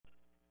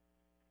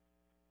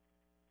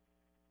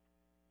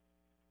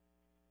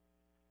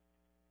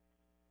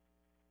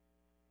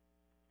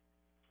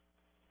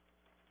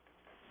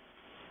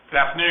Good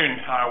afternoon.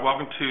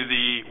 Welcome to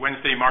the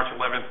Wednesday, March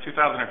 11th,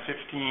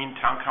 2015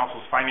 Town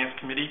Council's Finance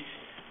Committee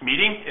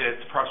meeting.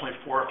 It's approximately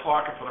 4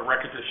 o'clock, and for the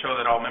record to show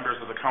that all members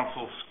of the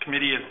Council's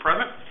committee is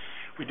present.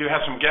 We do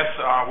have some guests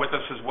with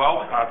us as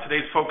well.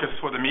 Today's focus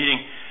for the meeting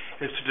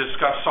is to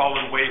discuss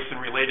solid waste and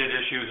related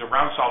issues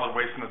around solid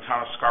waste in the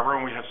town of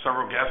Scarborough, and we have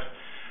several guests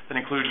that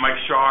include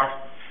Mike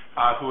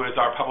Shaw, who is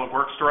our Public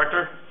Works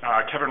Director,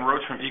 Kevin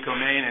Roach from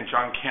Maine, and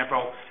John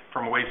Campbell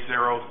from Waste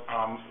Zero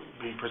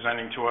be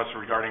presenting to us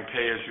regarding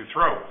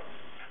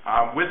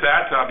pay-as-you-throw. With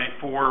that,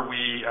 before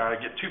we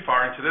get too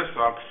far into this,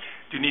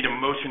 do need a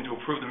motion to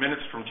approve the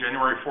minutes from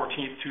January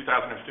 14th,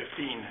 2015.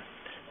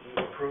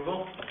 Move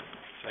approval.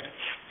 Second.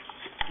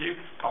 Thank you.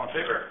 All in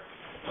favor?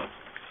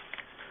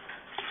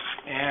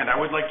 And I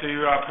would like to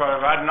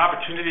provide an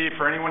opportunity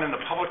for anyone in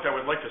the public that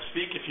would like to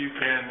speak. If you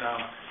can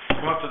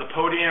come up to the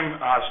podium,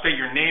 state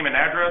your name and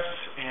address,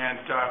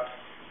 and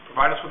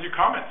provide us with your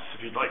comments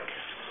if you'd like.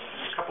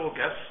 A couple of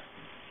guests.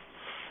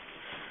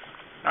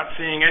 Not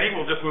seeing any,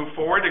 we'll just move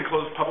forward and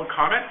close public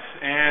comment,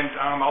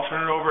 and I'll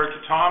turn it over to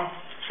Tom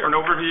for an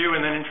overview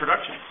and then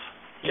introductions.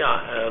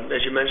 Yeah,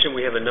 as you mentioned,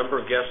 we have a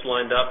number of guests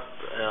lined up.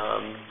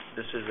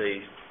 This is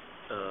a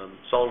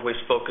solid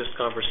waste focused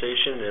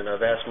conversation, and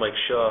I've asked Mike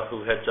Shaw,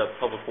 who heads up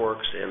Public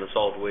Works and the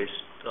solid waste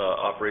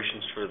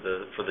operations for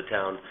the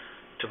town,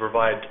 to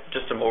provide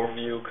just some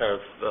overview kind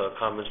of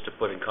comments to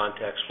put in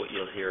context what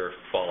you'll hear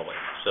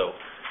following. So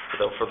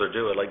without further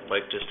ado, I'd like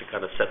Mike just to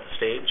kind of set the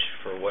stage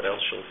for what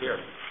else you'll hear.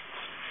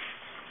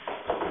 Is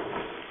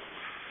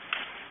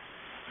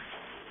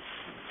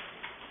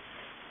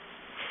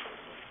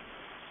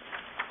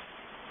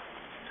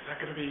that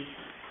going to be?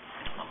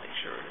 I'll make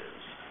sure it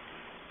is.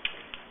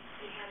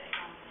 We had it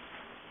on.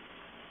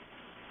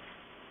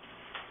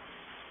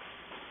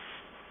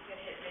 You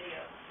gotta hit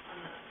video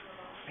on the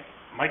remote.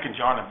 Mike and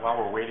John,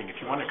 while we're waiting, if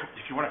you want to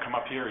come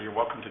up here, you're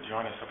welcome to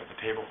join us up at the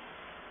table.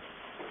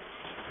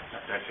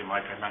 Did I say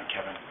Mike? I meant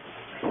Kevin.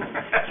 Do you want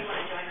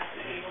to join us at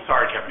the table?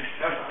 Sorry, Kevin.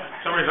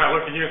 For some reason I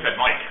looked at you and said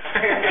Mike.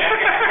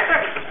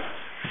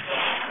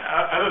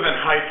 Other than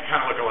height, you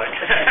kind of look alike.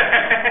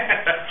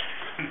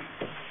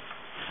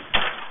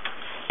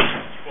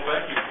 Well,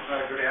 thank you.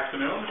 Good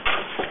afternoon.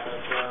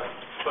 It's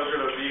a pleasure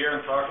to be here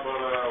and talk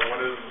about what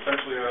is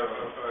essentially a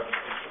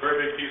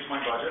very big piece of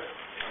my budget.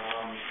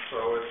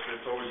 So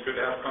it's always good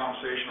to have a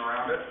conversation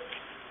around it.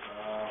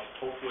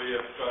 Hopefully,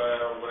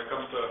 when it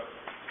comes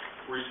to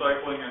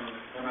recycling and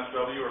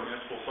MSW or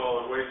municipal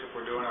solid waste, if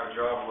we're doing our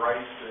job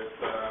right, it's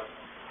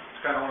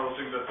kind of one of those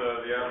things that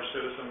the average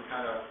citizen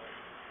kind of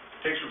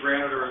takes for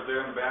granted or is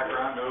there in the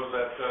background, knows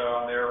that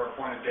on their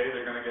appointed day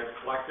they're going to get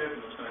collected and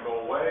it's going to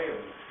go away,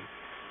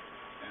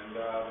 and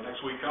the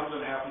next week comes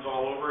and it happens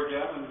all over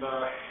again, and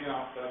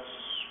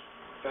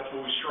that's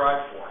what we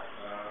strive for.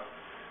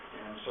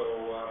 And so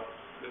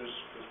there's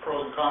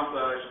pros and cons to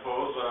that, I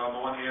suppose. On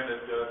the one hand,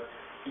 it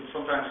can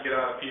sometimes get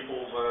out of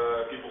people's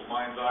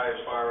mind's eye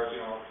as far as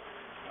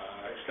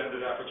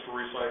extended efforts for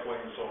recycling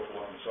and so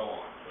forth and so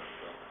on.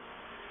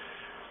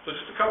 So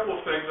just a couple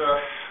of things.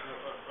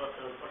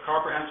 A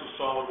comprehensive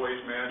solid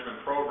waste management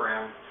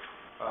program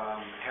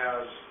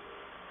has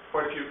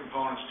quite a few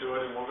components to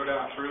it, and we'll go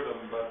down through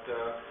them. But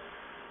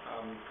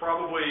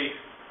probably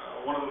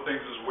one of the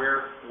things is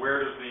where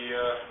do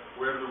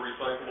the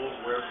recyclables,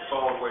 where does the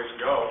solid waste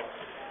go?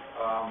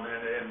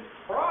 And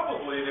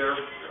probably there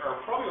are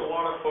a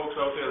lot of folks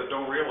out there that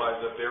don't realize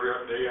that they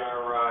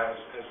are as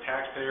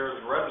taxpayers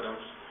and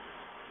residents,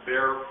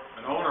 they're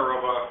an owner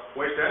of a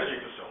waste energy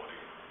facility.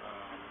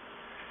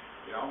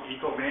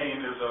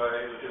 Maine is a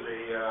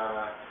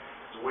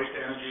waste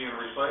energy and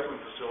recycling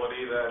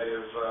facility that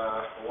is,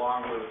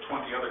 along with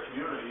 20 other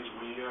communities,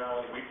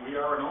 we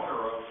are an owner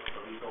of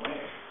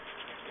Maine,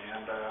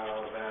 and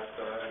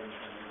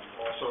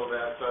also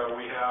that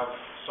we have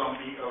some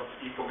of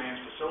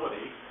Maine's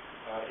facility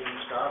in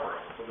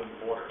Scarborough within the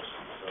borders.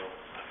 So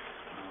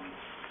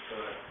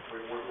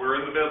we're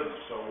in the business,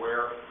 so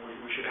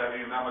we should have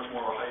even that much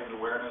more of a heightened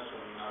awareness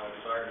and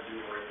desire to do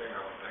the right thing,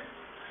 I would think.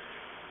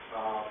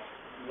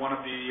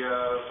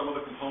 Some of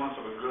the components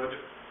of a good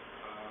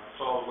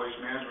solid waste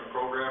management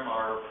program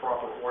are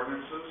proper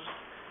ordinances,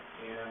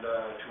 and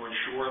to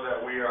ensure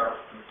that we are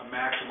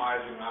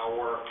maximizing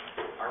our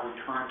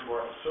return to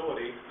our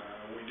facility,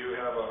 we do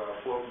have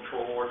a flow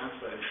control ordinance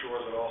that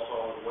ensures that all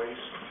solid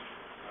waste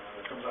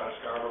that comes out of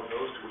Scarborough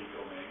goes to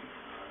Maine.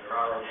 There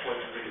are other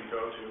places they can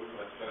go to,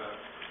 but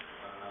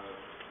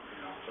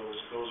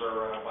those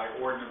are by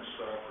ordinance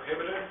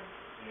prohibited,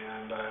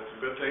 and it's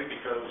a good thing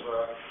because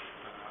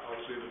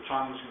obviously the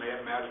tons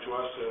matter to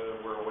us.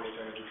 We're a waste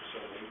energy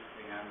facility,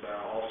 and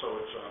also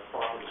it's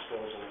proper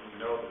disposal. We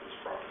know that it's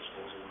proper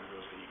disposal when it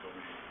goes to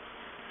Maine.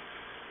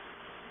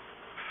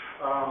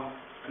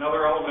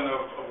 Another element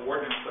of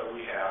ordinance that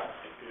we have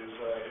is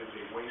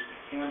a waste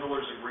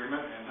handlers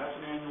agreement, and that's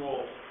an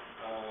annual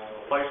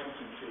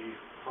licensing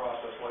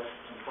process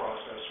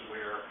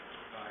where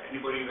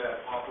anybody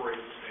that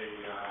operates a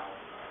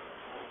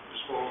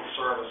disposal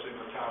service in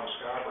the town of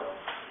Scarborough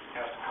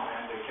has to come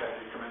in. They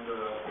come into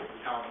the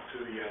town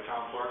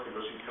clerk to go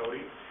see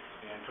Cody,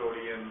 and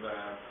custodian,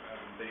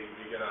 they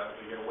get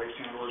a waste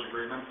handlers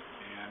agreement,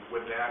 and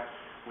with that,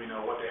 we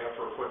know what they have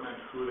for equipment,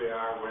 who they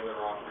are, where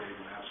they're operating,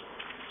 and that sort of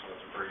thing. So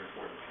it's a very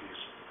important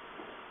piece.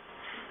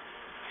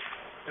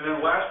 And then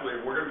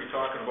lastly, we're going to be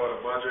talking about a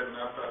budget, and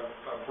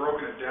I've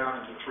broken it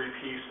down into three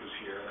pieces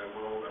here that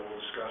we'll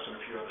discuss in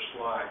a few other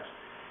slides.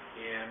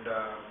 And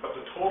but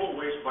the total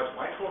waste budget,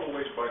 my total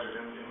waste budget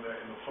in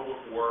the public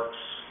works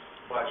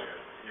budget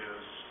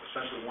is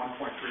essentially $1.3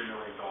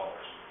 million.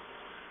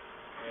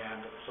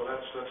 And so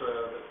that's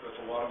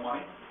a lot of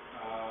money.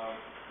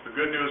 The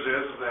good news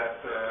is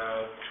that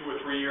 2 or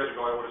 3 years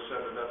ago, I would have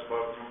said that that's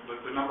about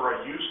the number I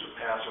used to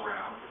pass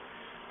around.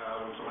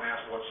 When someone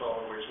asked what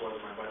solid waste was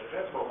in my budget,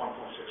 that's about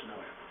 $1.6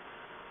 million.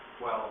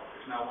 Well,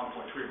 it's now $1.3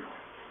 million,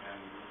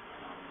 and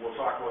we'll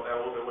talk about that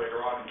a little bit later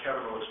on, and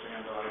Kevin will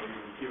expand on it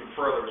even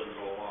further as we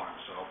go along.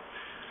 So,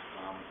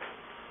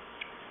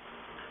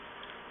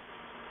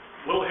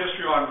 a little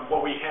history on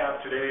what we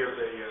have today as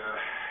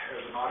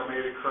an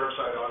automated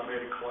curbside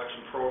automated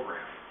collection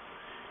program,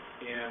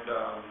 and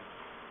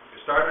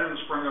it started in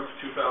the spring of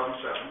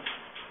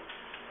 2007.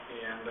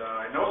 And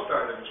I know it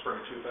started in the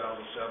spring of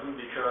 2007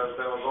 because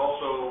that was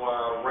also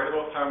right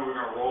about the time we were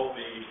going to roll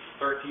the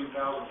 13,000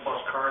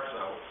 plus carts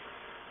out.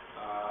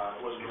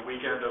 It was the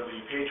weekend of the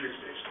Patriots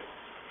Day store.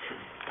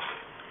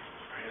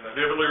 And I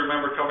vividly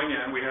remember coming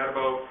in, we had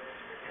about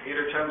 8,000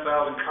 or 10,000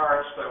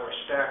 carts that were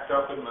stacked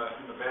up in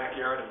the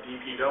backyard of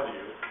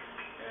DPW,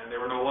 and they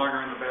were no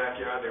longer in the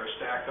backyard, they were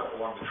stacked up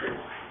along the tree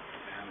line.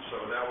 And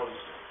so that was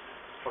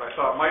what I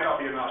thought might not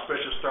be an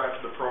auspicious start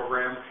to the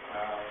program.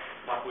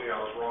 Luckily, I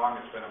was wrong.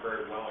 It's been a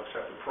very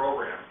well-accepted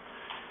program.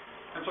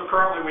 And so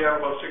currently, we have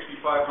about 6,500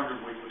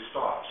 weekly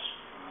stops.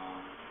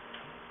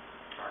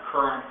 Our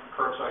current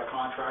curbside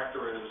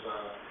contractor is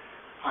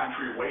Pine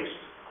Tree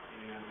Waste,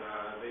 and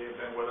they have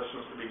been with us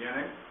since the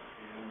beginning,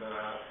 and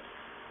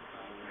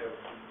have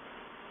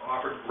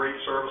offered great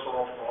service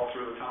all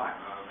through the time,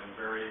 and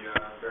very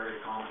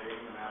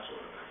accommodating and that sort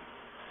of thing.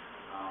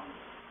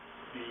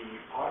 The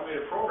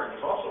automated program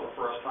is also the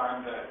first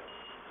time that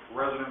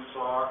residents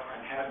saw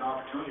and had an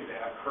opportunity to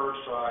have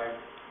curbside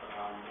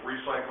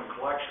recycling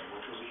collection,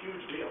 which was a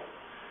huge deal.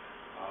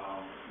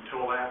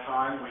 Until that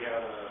time, we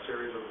had a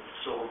series of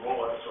silver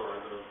bullets, or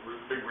the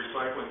big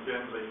recycling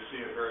bins that you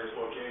see at various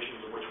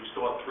locations, of which we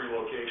still have 3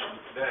 locations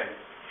today.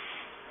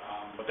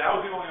 But that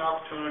was the only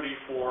opportunity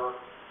for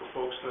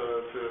folks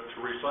to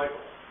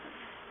recycle.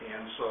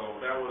 And so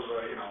that was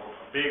a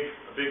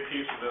big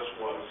piece of this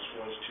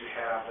was to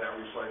have that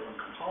recycling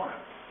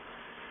component.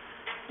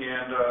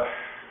 And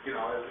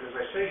as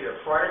I say here,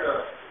 prior to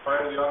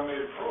the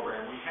automated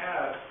program, we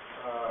had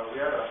a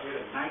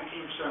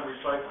 19%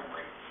 recycling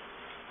rate.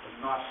 It was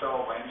not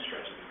stellar by any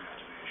stretch of the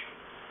imagination.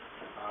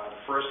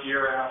 The first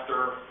year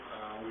after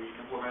we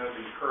implemented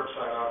the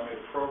curbside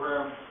automated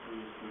program,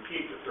 we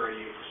peaked at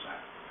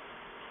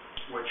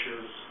 38%, which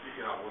is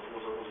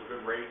was a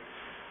good rate.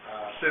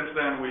 Since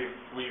then,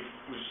 we've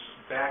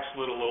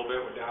backslid a little bit.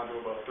 We're down to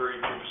about 32%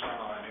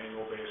 on an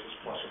annual basis,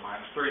 plus or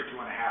minus. 32.5%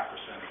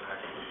 is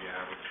actually the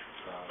average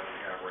that we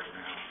have right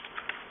now.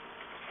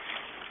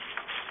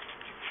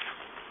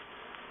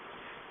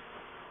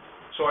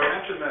 So I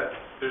mentioned that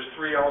there's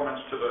 3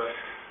 elements to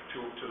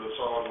the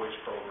solid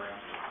waste program.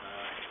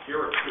 Here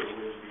are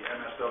 2: is the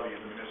MSW,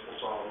 the municipal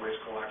solid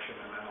waste collection,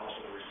 and then also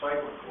the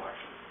recycling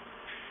collection.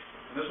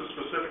 And this is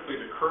specifically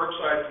the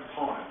curbside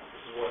component.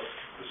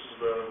 This is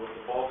the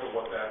bulk of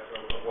what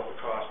the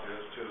cost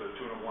is, to the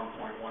tune of $1.16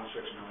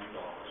 million.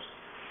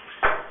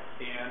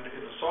 And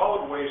in the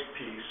solid waste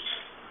piece,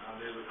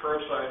 there's a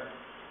curbside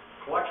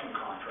collection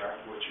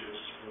contract, which is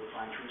with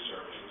Pine Tree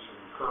Services, and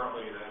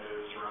currently that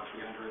is around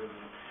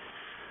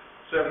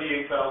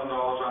 $378,000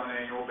 on an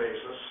annual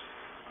basis.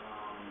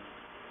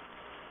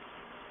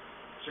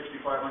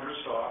 6,500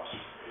 stops.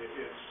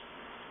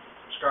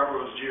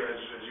 Scarborough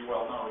is, as you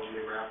well know,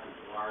 geographically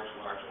a large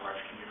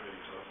community,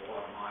 so it's a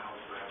lot of miles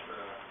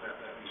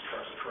that these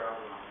trucks are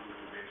traveling on a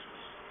weekly basis.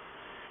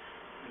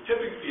 The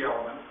tipping fee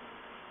element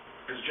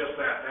is just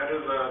that.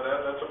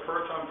 That's a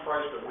per ton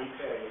price that we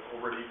pay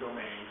over at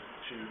Maine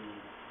to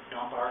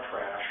dump our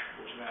trash,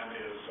 which then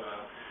is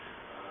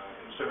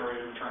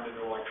incinerated and turned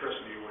into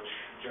electricity, which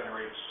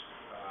generates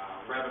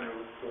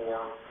revenue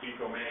for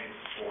Maine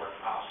for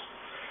us.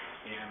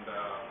 And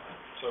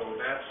so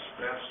that's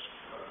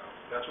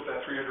what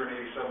that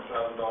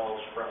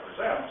 $387,000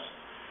 represents.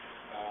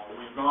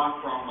 We've gone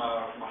from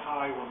a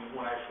high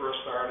when I first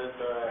started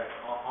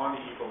on the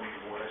Maine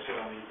board. I sit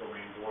on the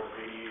Maine board of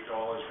 $88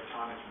 per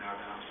ton. It's now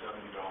down to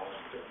 $70.50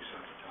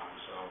 a ton.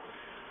 So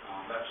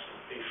that's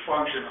a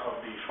function of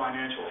the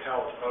financial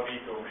health of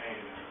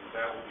Maine, and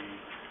that will be.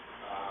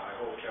 I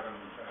hope Kevin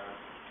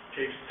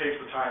takes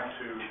the time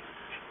to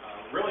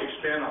really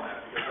expand on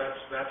that, because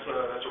that's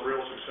a real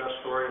success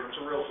story, and it's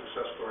a real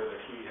success story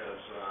that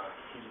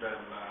he's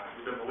been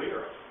the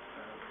leader of.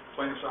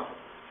 Plain and simple.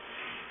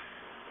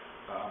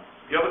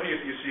 The other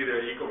piece you see there,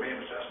 Maine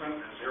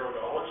assessment at $0.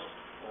 Well,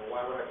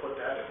 why would I put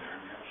that in there?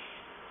 I mean,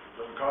 it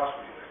doesn't cost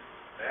me anything.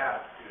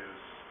 That is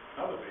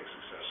another big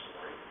success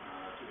story,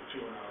 to the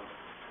tune of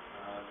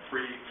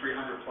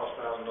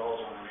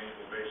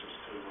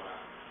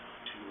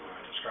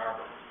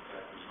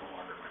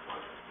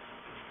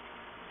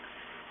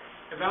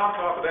And then on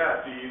top of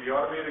that, the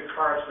automated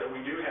carts that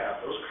we do have,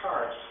 those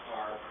carts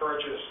are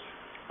purchased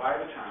by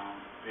the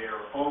town, they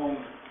are owned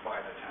by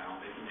the town,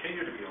 they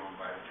continue to be owned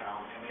by the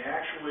town, and they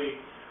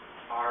actually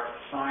are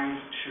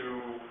assigned to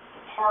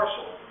the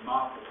parcel,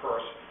 not the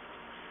person.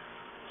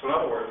 So in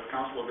other words, if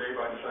Councilor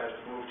Babine decides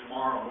to move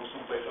tomorrow, move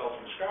someplace else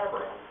in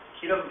Scarborough,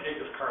 he doesn't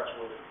take his carts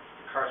with him.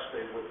 The carts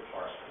stay with the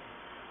parcel.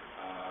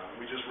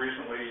 We just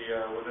recently,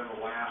 within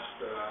the last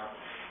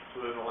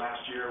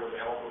year, with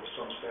the help of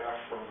some staff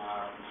from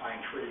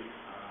Pine Tree,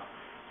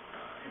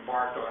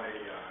 embarked on a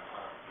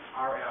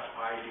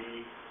RFID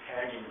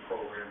tagging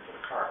program for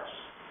the carts.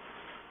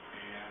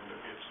 And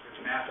it's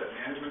an asset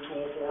management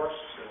tool for us.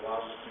 It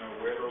allows us to know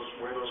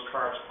where those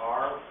carts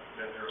are,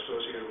 that they're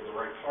associated with the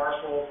right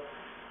parcel.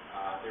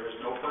 There is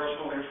no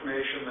personal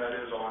information that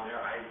is on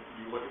there.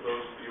 You look at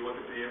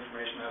the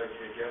information that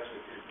it gets.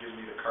 It gives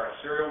me the cart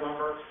serial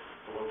number,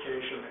 the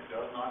location. It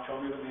does not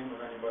tell me the name of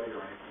anybody or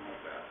anything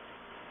like that.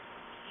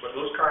 But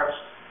those carts,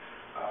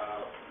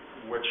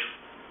 which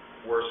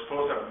were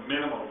supposed to have a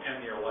minimum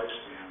 10-year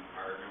lifespan,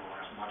 are going to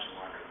last much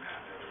longer than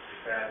that. They're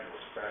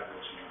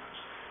fabulous units,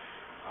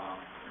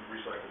 and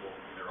recyclable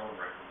in their own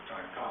right when the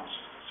time comes.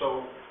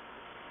 So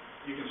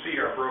you can see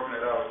here I've broken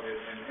it out,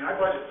 and I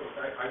budget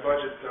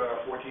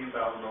 $14,000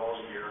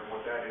 a year. And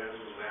what that is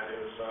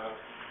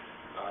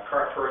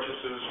cart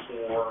purchases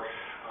for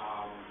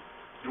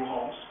new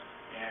homes,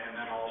 and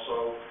then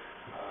also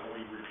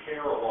we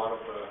repair a lot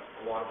of the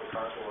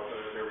carts.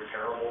 They're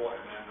repairable,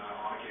 and then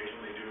on occasion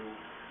they do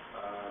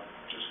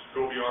just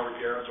go beyond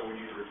repair, and so we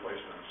need to replace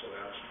them. So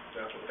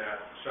that's what that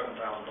 $7,000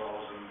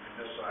 in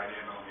this side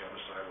and on the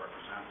other side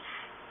represents.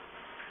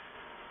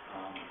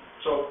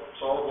 So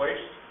solid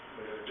waste,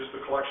 just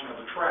the collection of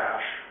the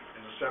trash,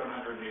 is a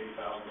 $780,000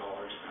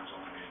 expense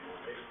on an annual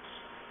basis.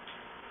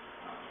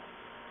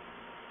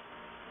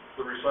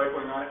 The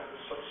recycling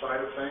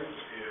side of things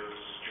is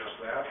just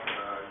that.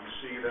 You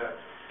see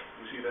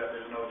that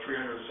there's another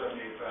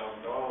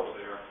 $378,000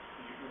 there.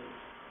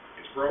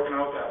 It's broken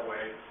out that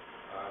way.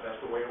 That's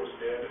the way it was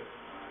bid.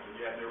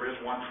 Yet there is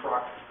one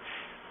truck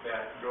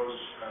that goes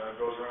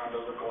around,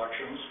 does the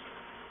collections.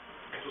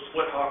 It's a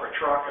split hopper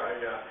truck.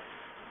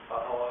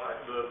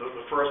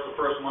 The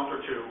first month or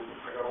two,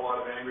 I got a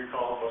lot of angry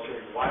calls about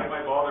saying, why am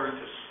I bothering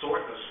to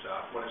sort this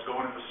stuff when it's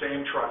going in the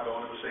same truck,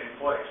 going to the same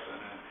place?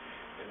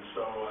 And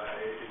so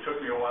it took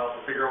me a while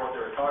to figure out what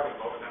they were talking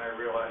about, but then I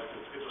realized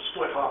it's a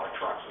split hopper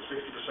truck, so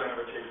 60%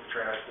 of it takes the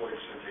trash, 40%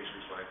 takes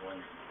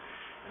recycling,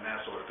 and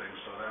that sort of thing.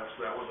 So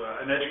that was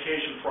an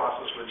education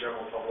process for the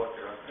general public,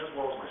 as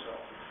well as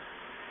myself.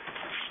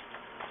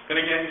 And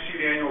again, you see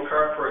the annual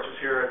cart purchase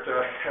here at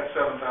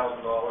 $7,000,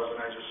 and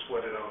I just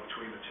split it out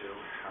between the two.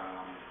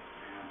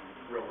 And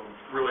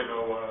really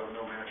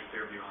no magic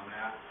there beyond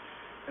that.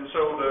 And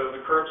so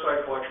the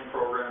curbside collection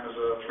program is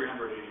a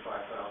 $385,000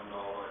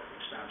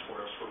 expense for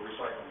us for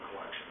recycling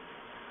collection.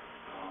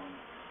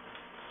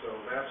 So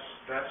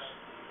that's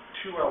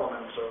two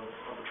elements of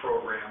the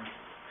program.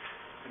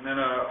 And then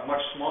a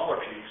much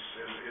smaller piece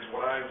is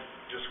what I've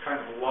just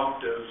kind of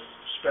lumped as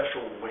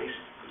special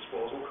waste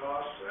disposal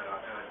costs at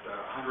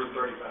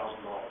 $130,000.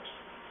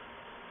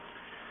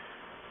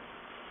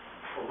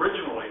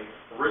 Originally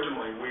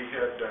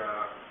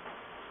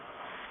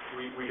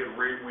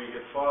we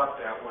had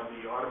thought that when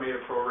the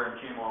automated program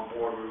came on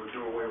board, we would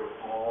do away with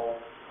all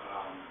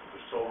the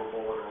silver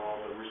bullet or all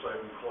the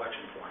recycling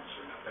collection points.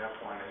 And at that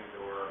point, I think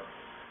there were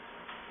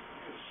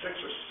 6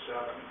 or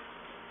 7.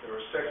 There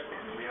were 6 of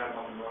them. We had them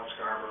up in North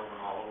Scarborough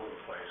and all over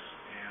the place.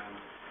 And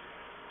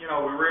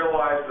we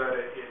realized that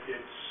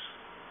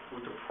we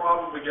could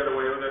probably get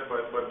away with it,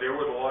 but there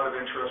was a lot of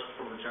interest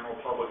from the general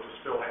public to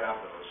still have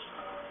those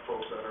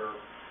folks that are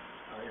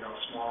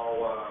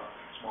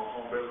small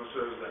home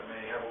businesses that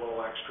may have a little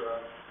extra.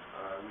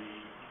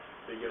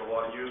 They get a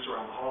lot of use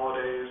around the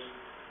holidays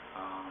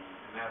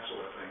and that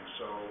sort of thing.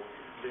 So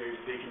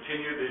they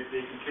continue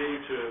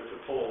to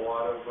pull a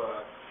lot of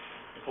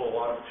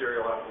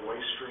material out of the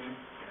waste stream,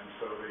 and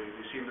so they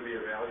seem to be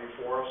a value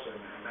for us.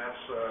 And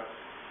that's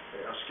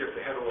I skipped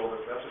ahead a little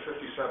bit. That's a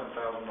 $57,000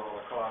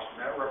 cost, and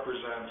that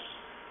represents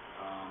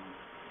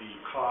the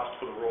cost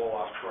for the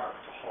roll-off truck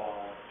to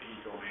haul to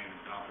Eco Maine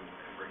and dump and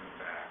bring them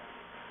back.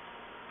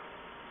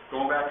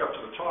 Going back up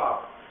to the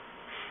top,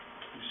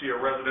 you see a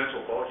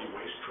residential bulky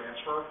waste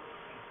transfer.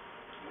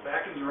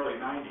 Back in the early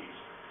 90s,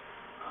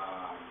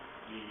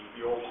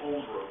 the old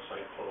Holmes Road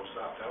site closed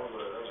up. That was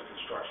a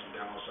construction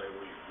demo site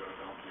where you could go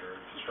dump your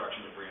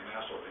construction debris and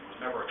that sort of thing. It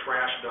was never a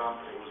trash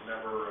dump. It was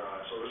never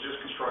so it was just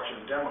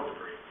construction and demo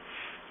debris,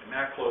 and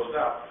that closed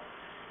up.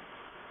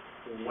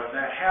 When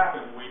that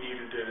happened, we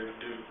needed to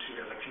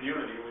as a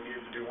community, we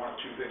needed to do one of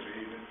two things.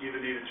 We either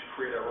needed to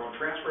create our own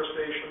transfer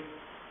station,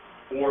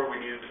 or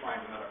we needed to find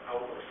another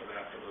outlet for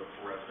that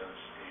for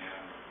residents.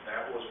 And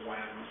that was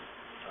when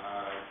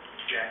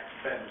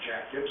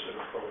Jack Gibson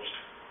approached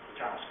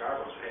the town of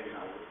Scarborough and said, hey,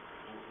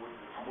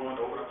 I'm willing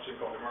to open up something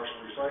called commercial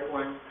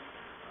recycling,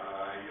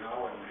 and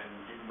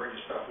you can bring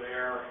your stuff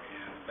there,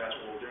 and that's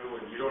what we'll do.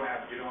 And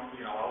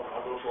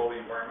I'll go through all the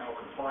environmental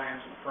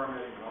compliance and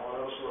permitting and all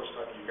that other sort of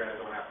stuff. You guys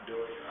don't have to do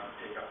it.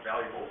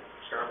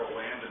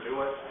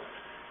 do it,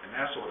 and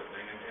that sort of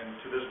thing. And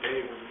to this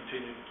day, we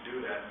continue to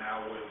do that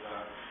now with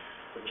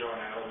John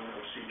Adelman of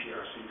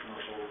CPRC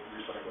Commercial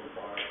Recycling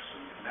Products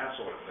and that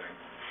sort of thing.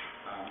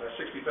 That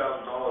 $60,000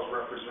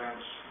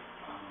 represents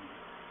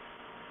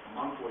a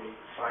monthly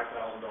 $5,000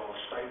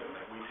 stipend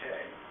that we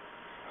pay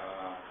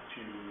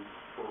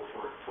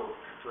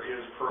for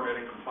his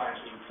permitting compliance,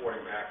 his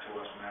reporting back to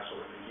us and that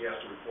sort of thing. He has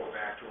to report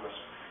back to us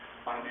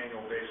on an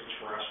annual basis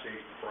for our state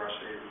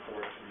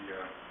report to the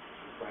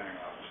planning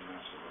office and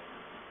that sort of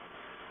thing.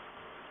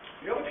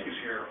 The other piece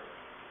here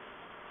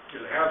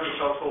is hazardous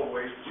household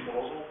waste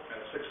disposal at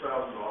 $6,000.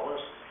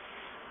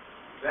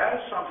 That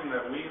is something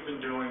that we've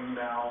been doing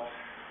now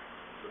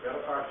for the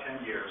better part of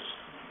 10 years,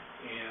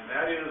 and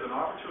that is an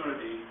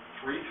opportunity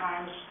 3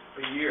 times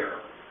a year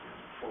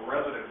for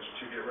residents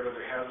to get rid of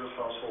their hazardous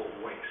household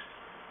waste.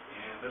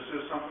 And this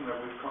is something that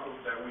we've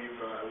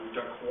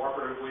done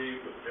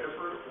cooperatively with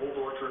Biddeford, Old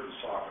Orchard, and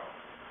Saco.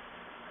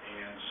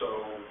 And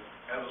so,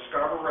 as a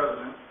Scarborough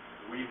resident,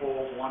 we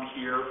hold one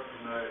here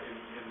in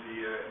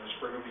the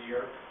spring of the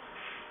year,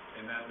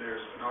 and then there's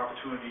an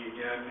opportunity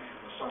again in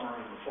the summer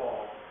and in the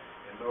fall,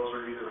 and those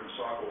are either in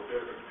Saco or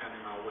Biddeford,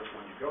 depending on which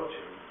one you go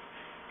to.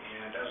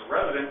 And as a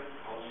resident,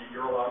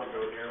 you're allowed to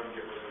go there and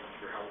get rid of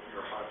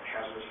your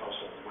hazardous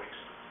household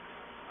waste.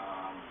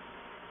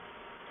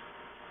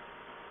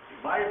 In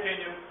my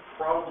opinion,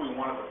 probably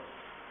one of the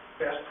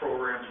best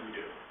programs we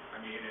do.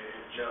 I mean,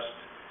 it's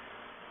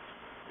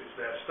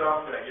that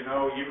stuff that, you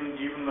know, even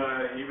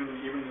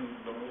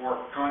the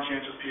more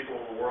conscientious people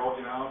of the world,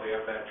 you know, they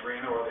have that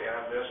drainer or they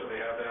have this or they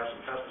have that,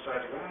 some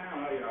pesticides, you go,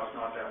 you know, it's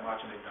not that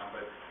much and they dump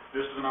it.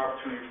 This is an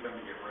opportunity for them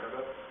to get rid of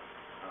it.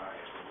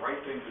 It's the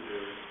right thing to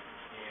do.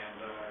 And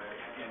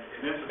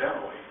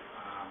incidentally,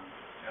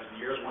 as the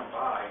years went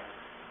by,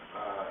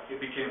 it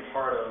became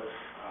part of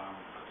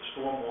the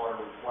stormwater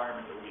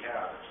requirement that we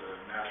have. It's a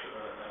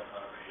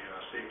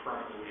state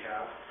permit that we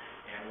have,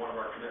 and one of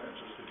our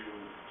commitments is to do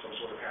some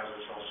sort of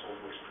hazardous household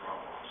waste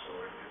drop-off.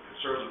 So it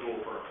serves a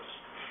dual purpose.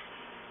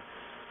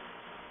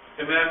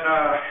 And then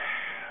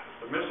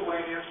the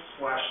miscellaneous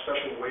 /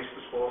 special waste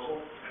disposal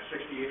at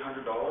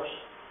 $6,800. Well,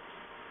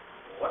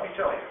 let me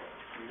tell you,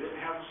 if we didn't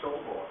have the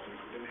silver bullets, and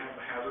if we didn't have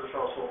the hazardous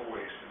household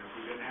waste, and if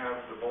we didn't have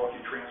the bulky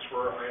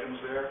transfer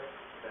items there,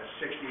 that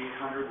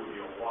 $6,800 would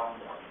be a lot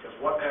more. Because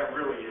what that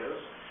really is,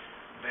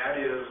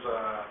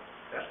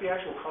 that's the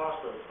actual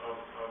cost of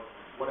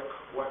what it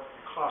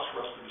costs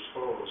for us to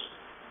dispose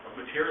of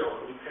material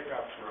that we pick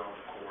up throughout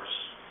the course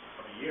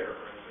of a year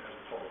as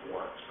public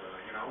works.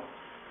 You know,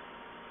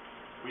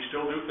 we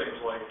still do things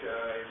like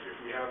if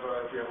we have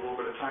a little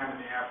bit of time in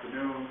the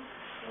afternoon,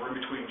 and we're in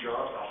between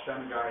jobs, I'll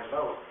send guys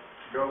out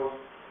to go.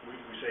 We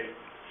say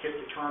hit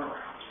the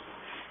turnarounds,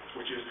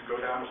 which is to go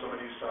down to some of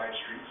these side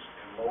streets,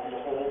 and lo and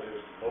behold,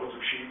 there's loads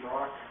of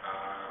sheetrock.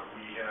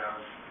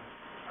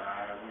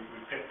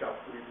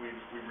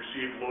 We've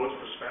received loads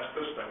of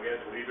asbestos that we had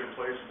to leave in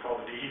place and call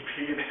the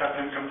DEP and have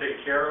them come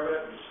take care of it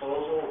and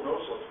disposal and those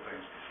sorts of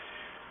things.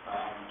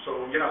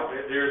 So, you know,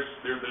 there's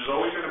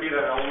always going to be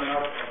that element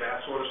of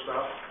that sort of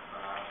stuff.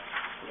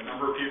 The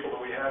number of people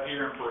that we have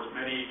here, and for as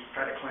many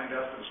kind of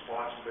clandestine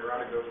spots as there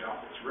are to go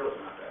dump, it's really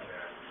not that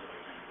bad if you really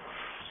think about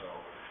it. So,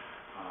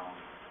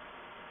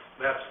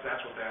 that's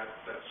what that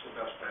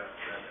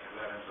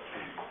ends up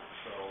being.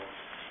 So,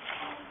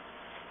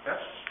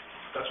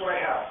 that's what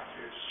I have.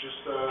 It's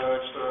just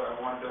I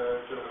wanted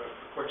to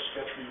a quick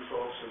sketch for you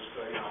folks as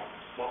to, you know,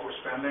 what we're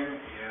spending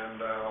and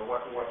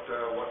what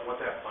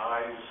that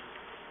buys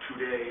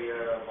today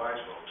buys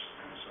folks.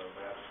 And so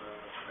that's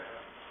what I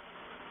have.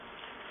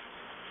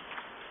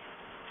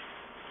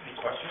 Any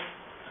questions?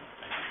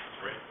 Thank you.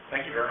 That's great.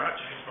 Thank you very much.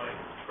 Thanks, Mike.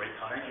 Great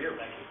content. Thank you.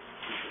 Thank you.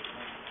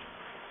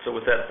 So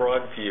with that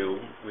broad view,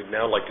 we'd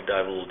now like to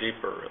dive a little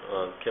deeper.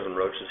 Kevin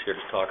Roach is here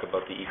to talk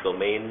about the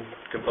Maine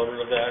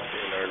component of that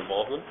and our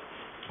involvement.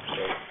 So,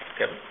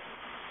 Kevin.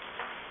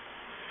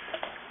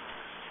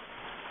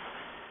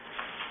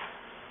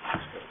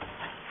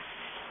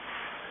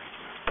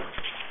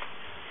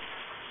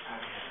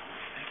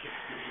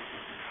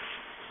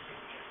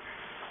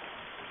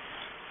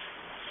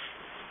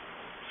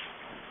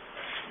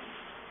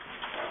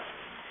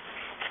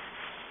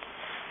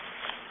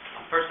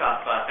 First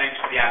off, thanks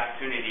for the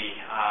opportunity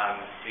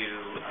to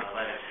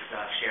let us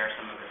share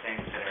some of the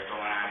things that are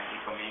going on in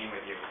Maine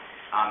with you.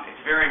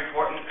 It's very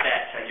important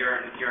that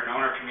you're an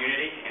owner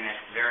community, and it's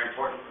very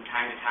important from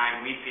time to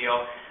time we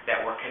feel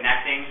that we're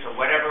connecting. So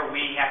whatever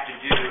we have to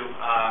do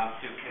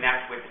to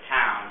connect with the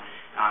town,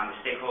 the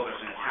stakeholders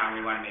in the town,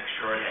 we want to make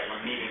sure that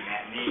we're meeting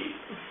that need.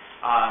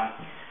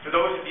 For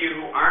those of you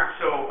who aren't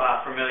so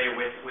familiar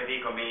with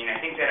Maine, I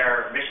think that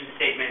our mission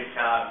statement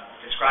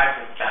describes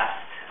it best.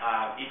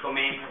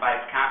 Maine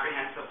provides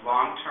comprehensive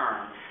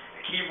long-term.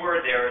 The key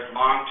word there is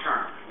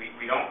long-term.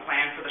 We don't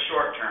plan for the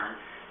short term.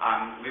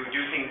 We would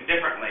do things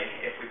differently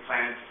if we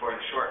planned for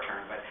the short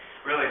term, but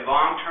really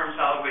long-term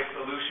solid waste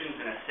solutions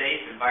in a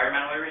safe,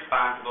 environmentally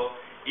responsible,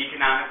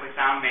 economically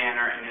sound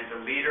manner, and is a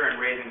leader in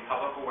raising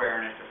public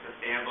awareness of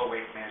sustainable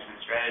waste management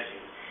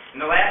strategies. And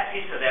the last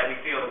piece of that we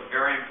feel is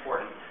very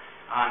important.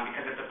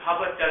 because if the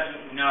public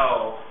doesn't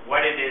know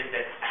what it is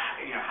that,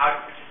 how to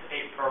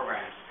participate in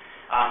programs,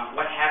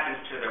 what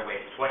happens to their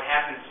waste, what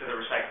happens to the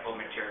recyclable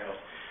materials,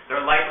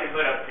 their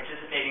likelihood of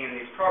participating in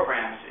these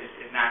programs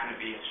is not going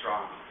to be as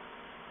strong.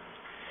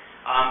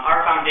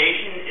 Our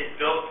foundation is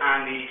built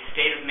on the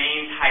state of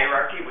Maine's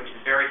hierarchy, which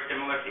is very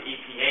similar to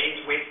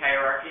EPA's waste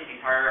hierarchy. These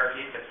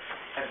hierarchies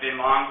have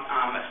been long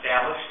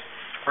established.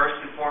 First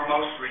and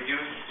foremost,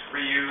 reduce,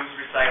 reuse,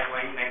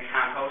 recycling, then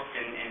compost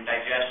and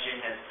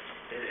digestion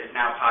is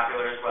now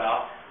popular as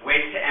well.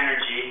 Waste to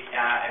energy,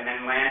 and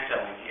then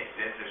landfilling if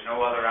there's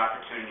no other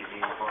opportunity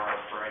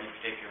for any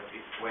particular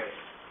piece of waste.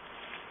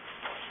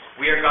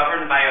 We are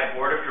governed by a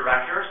board of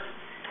directors,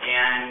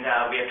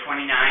 and we have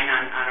 29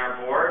 on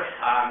our board,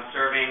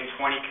 serving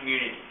 20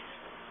 communities.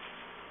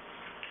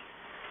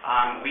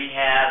 We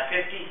have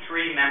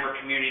 53 member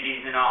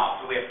communities in all.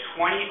 So we have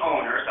 20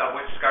 owners, of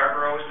which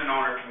Scarborough is an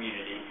owner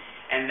community,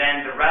 and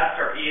then the rest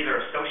are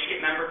either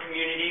associate member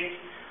communities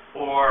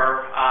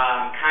or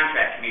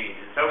contract communities.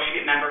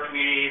 Associate member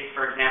communities,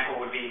 for example,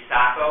 would be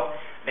Saco.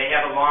 They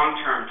have a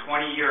long-term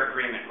 20-year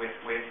agreement with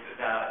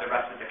the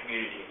rest of the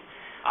community.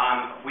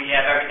 We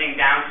have everything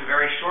down to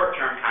very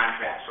short-term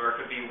contracts, where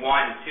it could be 1,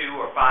 2,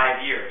 or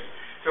 5 years.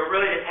 So it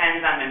really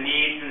depends on the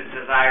needs and the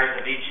desires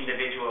of each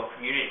individual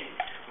community.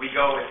 We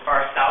go as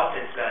far south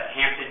as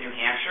Hampton, New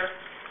Hampshire.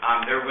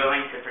 They're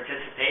willing to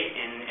participate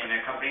in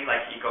a company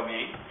like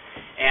Maine.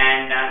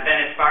 And then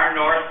as far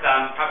north,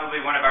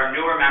 probably one of our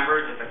newer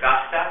members is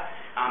Augusta,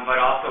 but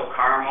also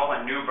Carmel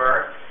and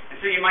Newburgh. And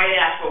so you might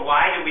ask, well,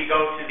 why do we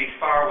go to these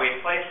faraway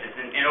places?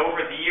 And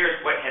over the years,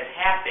 what has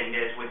happened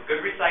is with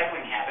good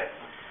recycling habits,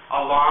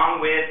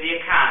 along with the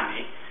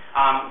economy,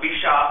 we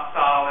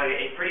saw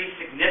a pretty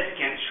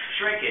significant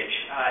shrinkage,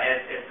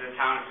 as the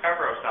town of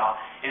Scarborough saw,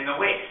 in the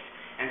waste.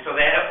 And so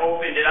that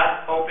opened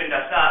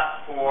us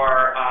up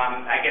for,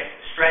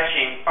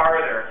 stretching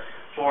farther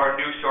for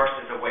new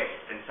sources of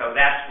waste. And so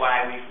that's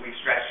why we've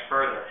stretched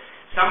further.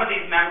 Some of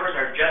these members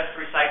are just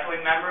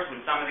recycling members,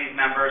 and some of these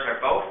members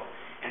are both,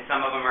 and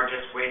some of them are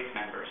just waste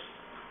members.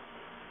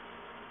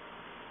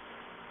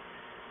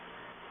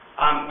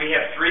 We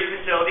have 3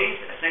 facilities: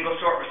 a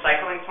single-sort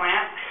recycling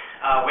plant,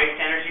 a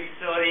waste-to-energy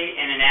facility,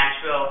 and an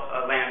Asheville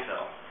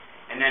landfill.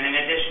 And then in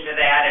addition to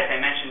that, as I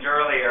mentioned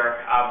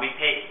earlier, we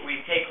take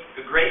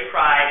great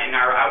pride in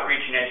our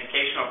outreach and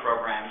educational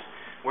programs,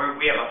 where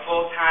we have a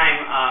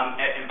full-time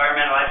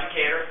environmental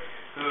educator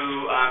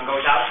who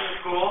goes out to the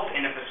schools,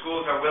 and if the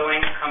schools are willing,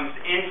 comes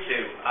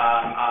into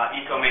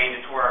Maine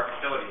to tour our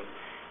facilities.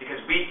 Because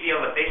we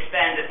feel if they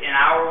spend an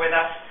hour with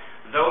us,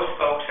 those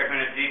folks are going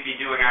to be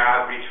doing our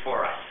outreach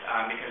for us,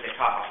 because they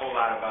talk a whole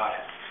lot about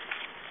it.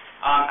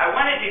 I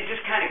wanted to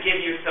just kind of give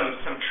you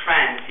some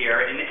trends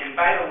here, and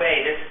by the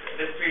way,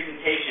 this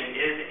presentation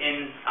is in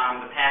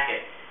the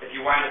packet if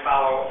you wanted to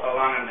follow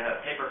along on the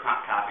paper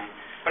copy.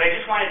 But I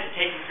just wanted to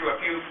take you through a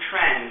few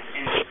trends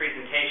in this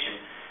presentation,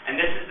 and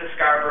this is the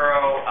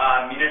Scarborough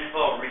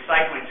municipal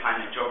recycling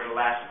tonnage over the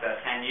last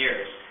 10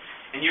 years.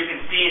 And you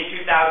can see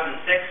in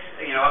 2006,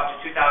 up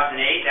to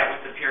 2008, that was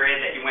the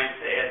period that you went,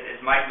 as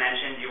Mike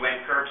mentioned, you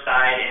went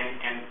curbside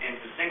and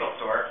into single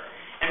sort.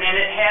 And then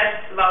it has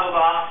leveled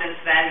off since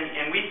then,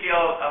 and we feel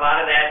a lot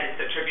of that is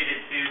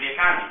attributed to the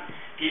economy.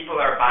 People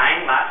are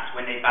buying less.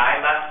 When they buy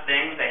less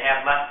things, they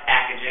have less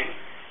packaging.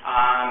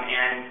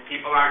 And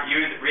people aren't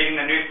reading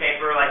the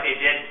newspaper like they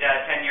did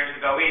 10 years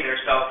ago either.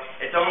 So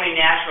it's only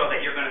natural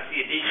that you're going to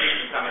see a decrease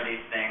in some of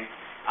these things.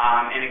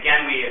 And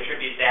again, we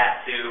attribute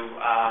that to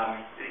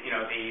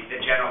the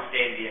general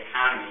state of the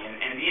economy.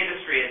 And the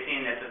industry has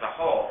seen this as a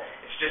whole.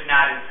 It's just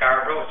not in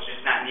Scarborough. It's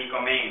just not in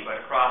Maine, but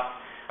across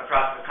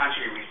the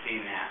country we've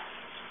seen that.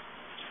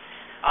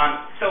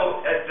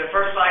 So the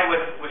first slide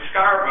was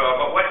Scarborough,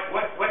 but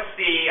what's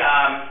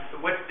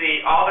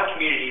all the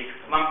communities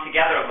lumped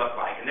together look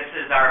like? And this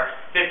is our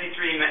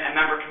 53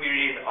 member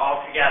communities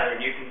all together,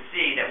 and you can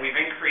see that we've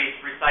increased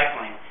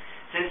recycling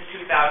since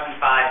 2005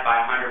 by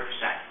 100%.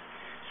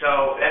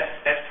 So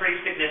that's pretty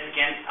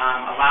significant.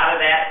 A lot of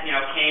that,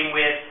 came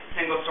with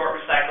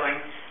single-sort recycling.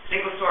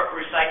 Single-sort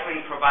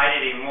recycling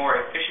provided a more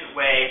efficient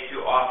way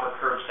to offer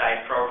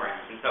curbside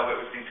programs, and so it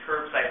was these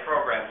curbside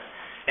programs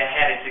that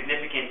had a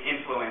significant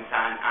influence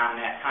on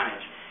that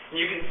tonnage. And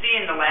you can see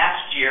in the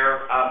last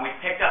year, we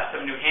picked up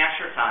some New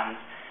Hampshire tons,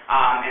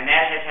 and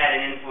that has had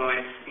an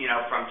influence,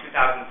 from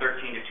 2013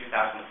 to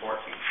 2014.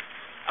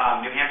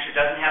 New Hampshire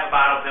doesn't have a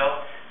bottle bill,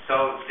 so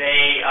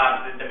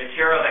the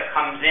material that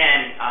comes in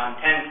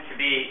tends to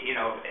be,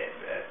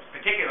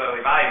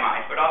 particularly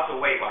volumized, but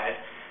also weight-wise.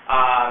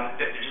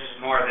 There's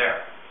just more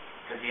there,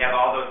 because you have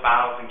all those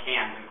bottles and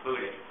cans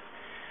included.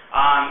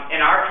 In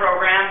our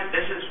program,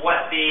 this is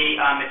what the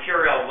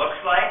material looks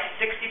like.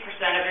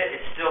 60% of it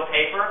is still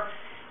paper.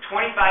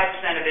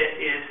 25% of it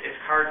is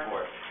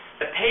cardboard.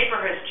 The paper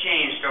has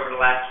changed over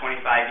the last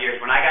 25 years.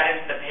 When I got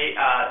into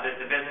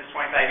the business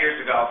 25 years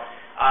ago,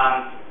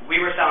 we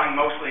were selling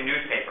mostly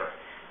newspaper.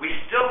 We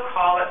still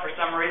call it, for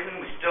some reason,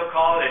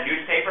 a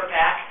newspaper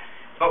pack.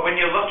 But when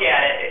you look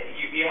at it,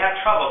 you have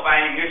trouble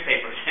finding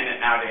newspapers in it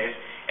nowadays.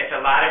 It's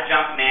a lot of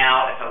junk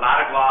mail, it's a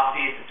lot of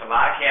glossies, it's a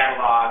lot of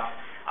catalogs,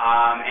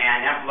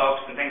 and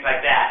envelopes and things like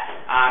that,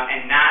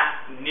 and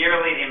not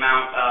nearly the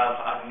amount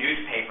of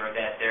newspaper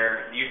that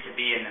there used to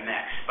be in the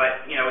mix.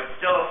 But, it's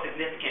still a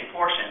significant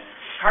portion.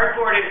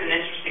 Cardboard is an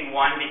interesting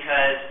one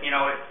because,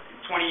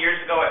 20 years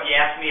ago, if you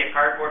asked me if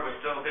cardboard was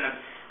still going to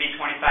be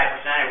 25%,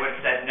 I would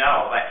have said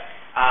no. But,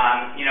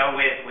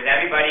 with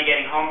everybody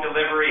getting home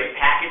delivery of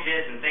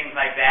packages and things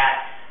like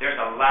that, there's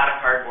a lot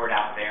of cardboard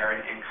out there,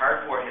 and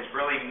cardboard has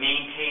really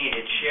maintained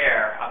its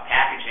share of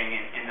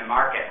packaging in the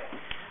market.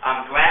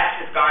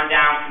 Glass has gone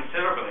down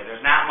considerably.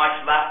 There's not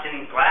much left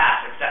in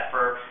glass except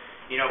for,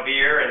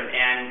 beer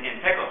and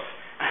pickles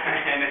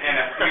and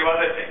a few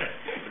other things.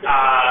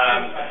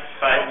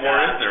 But what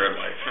more is there in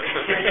life?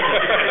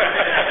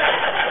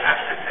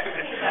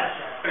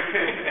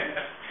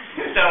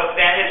 So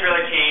that has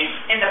really changed.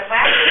 And the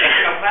plastic,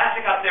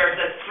 plastic up there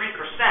says 3%.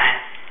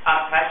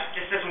 Plastic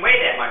just doesn't weigh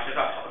that much.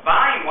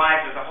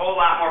 Volume-wise, there's a whole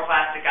lot more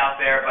plastic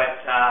out there,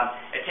 but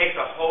it takes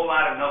a whole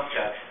lot of milk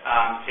jugs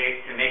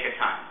to make a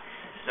ton.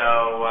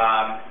 So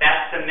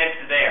that's the mix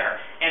there.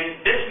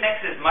 And this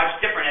mix is much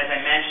different, as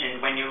I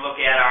mentioned, when you look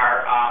at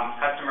our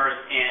customers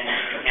in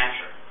New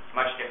Hampshire.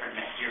 Much different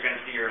mix. You're going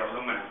to see your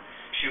aluminum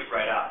shoot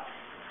right up.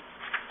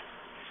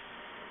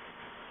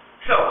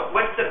 So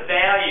what's the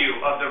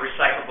value of the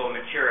recyclable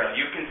material?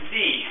 You can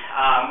see,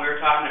 we were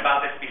talking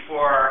about this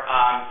before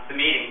the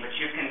meeting, but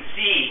you can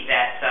see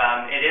that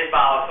it is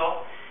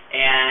volatile.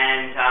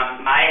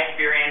 And my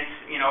experience,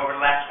 over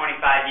the last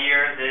 25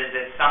 years is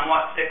it's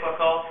somewhat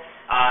cyclical.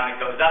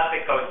 It goes up,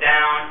 it goes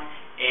down,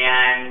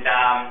 and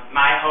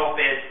my hope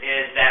is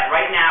that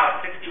right now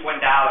at $61,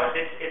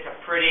 it's a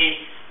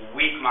pretty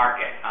weak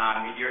market.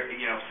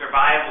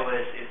 Survival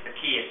is the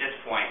key at this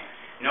point.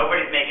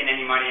 Nobody's making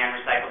any money on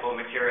recyclable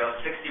materials.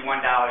 $61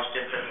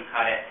 just doesn't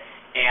cut it.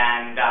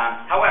 And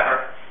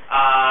however,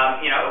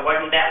 it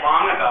wasn't that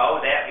long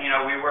ago that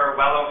we were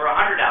well over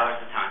 $100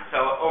 a ton.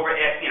 So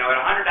at $100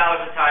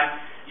 a ton,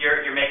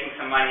 you're making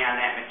some money on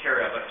that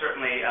material, but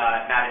certainly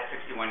not at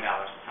 $61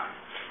 a ton.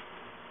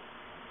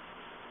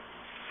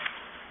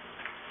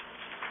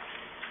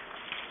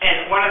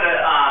 And one of the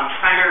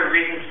primary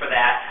reasons for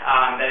that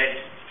that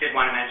I did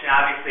want to mention,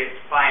 obviously it's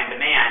supply and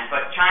demand,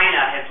 but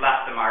China has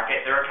left the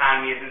market. Their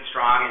economy isn't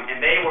strong,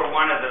 and they were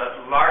one of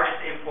the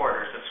largest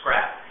importers of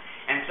scrap.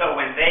 And so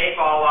when they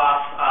fall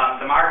off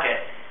the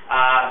market,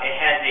 it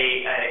has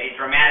a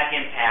dramatic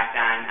impact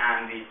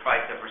on the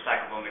price of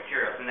recyclable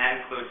materials, and that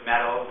includes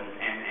metals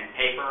and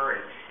paper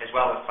as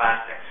well as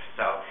plastics.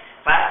 So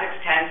plastics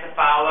tend to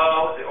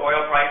follow the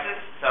oil prices.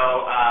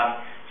 So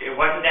it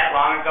wasn't that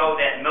long ago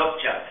that milk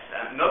jugs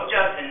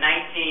in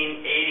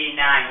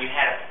 1989, you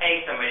had to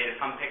pay somebody to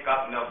come pick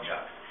up milk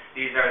jugs.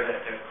 These are the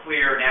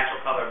clear,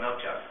 natural color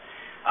milk jugs.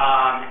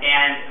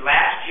 And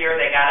last year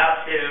they got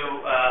up to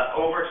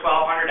over $1,200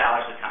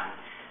 a ton.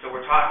 So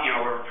we're talking,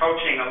 we're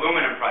approaching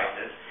aluminum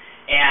prices,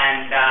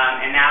 and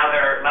now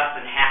they're less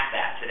than half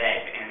that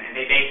today. And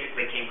they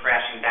basically came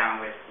crashing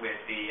down with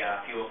the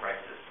fuel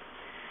prices.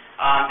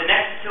 The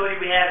next facility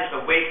we have is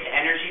the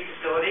waste-to-energy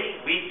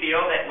facility. We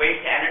feel that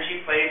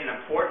waste-to-energy plays an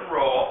important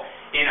role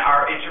in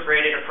our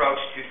integrated approach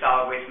to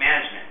solid waste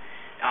management.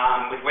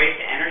 With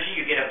waste-to-energy,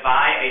 you get a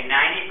 90%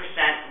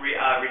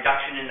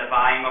 reduction in the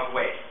volume of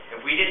waste. If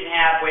we didn't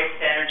have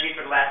waste-to-energy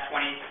for the last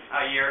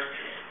 20 years,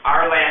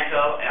 our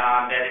landfill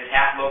that is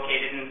half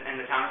located in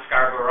the town of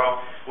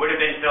Scarborough would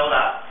have been filled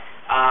up,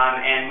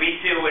 and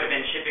we too would have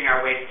been shipping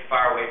our waste to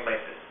faraway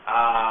places.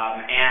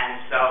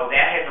 And so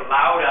that has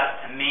allowed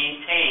us to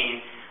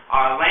maintain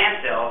our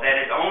landfill that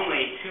is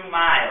only 2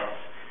 miles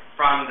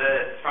from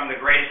the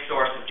greatest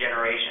source of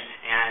generation.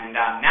 And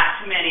not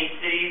too many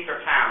cities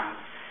or towns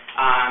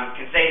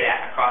can say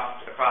that across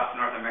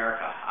North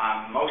America.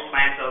 Most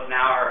landfills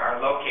now are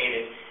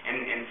located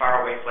in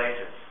faraway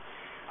places.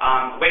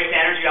 Waste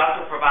energy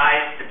also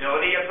provides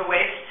stability of the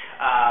waste.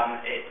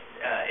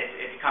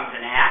 It becomes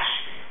an ash.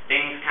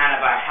 Things kind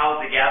of are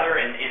held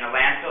together in a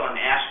landfill in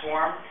ash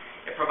form.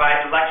 It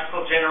provides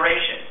electrical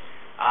generation,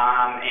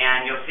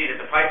 and you'll see that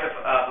the price of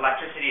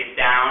electricity is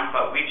down,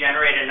 but we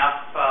generate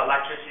enough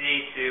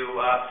electricity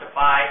to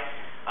supply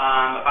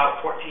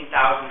about 14,000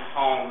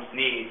 homes'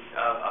 needs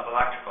of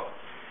electrical.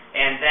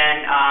 And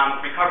then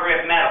recovery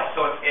of metal.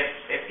 So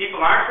if people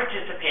aren't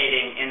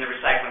participating in the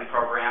recycling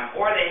program,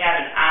 or they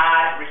have an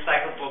odd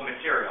recyclable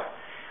material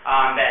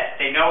that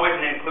they know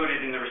isn't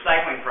included in the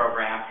recycling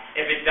program,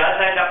 if it does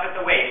end up at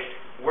the waste,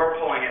 we're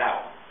pulling it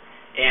out.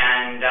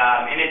 And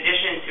in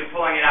addition to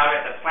pulling it out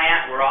at the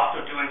plant, we're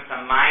also doing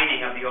some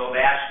mining of the old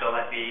ash fill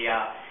at the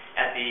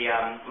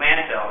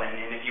landfill.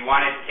 And if you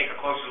wanted to take a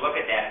closer look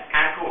at that, it's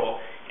kind of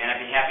cool, and I'd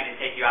be happy to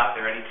take you out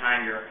there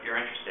anytime you're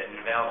interested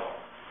and available.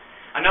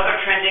 Another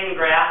trending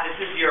graph, this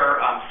is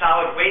your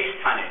solid waste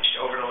tonnage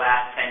over the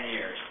last 10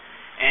 years.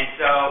 And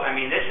so,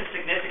 this is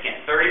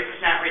significant,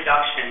 30%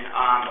 reduction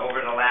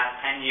over the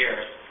last 10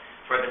 years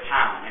for the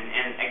town.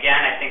 And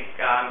again, I think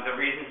the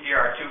reasons here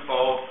are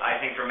twofold.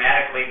 I think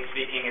dramatically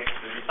speaking, it's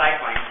the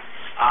recycling,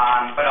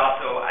 but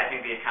also I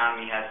think the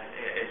economy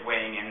is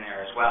weighing in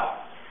there as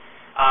well.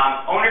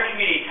 Owner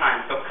community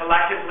tons. So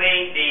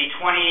collectively, the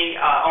 20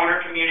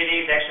 owner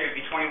communities, actually it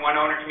would be 21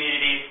 owner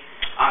communities,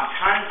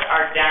 tons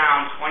are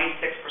down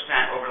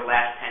 26% over the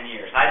last 10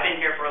 years. I've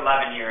been here for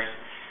 11 years.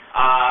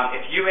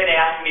 If you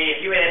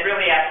had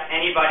really asked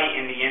anybody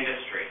in the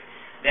industry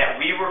that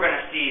we were going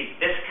to see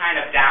this kind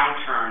of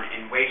downturn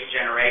in waste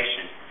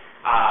generation,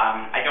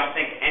 I don't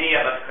think any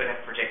of us could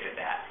have predicted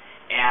that.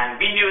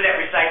 And we knew that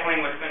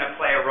recycling was going to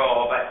play a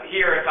role, but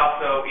here it's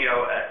also,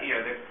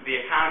 the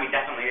economy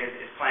definitely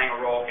is playing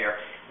a role here.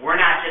 We're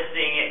not just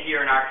seeing it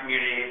here in our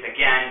communities.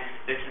 Again,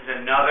 this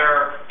is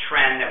another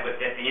trend that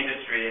the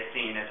industry is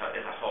seeing as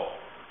a whole.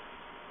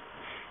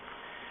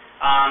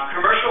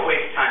 Commercial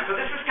waste tons. So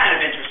this is kind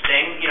of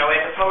interesting,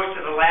 as opposed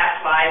to the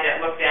last slide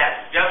that looked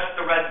at just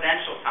the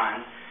residential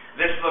tons,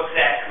 this looks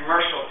at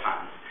commercial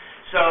tons.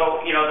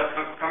 So, the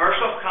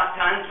commercial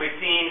tons, we've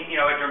seen,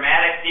 a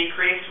dramatic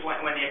decrease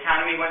when the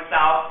economy went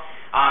south.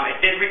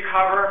 It did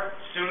recover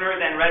sooner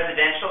than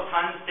residential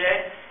tons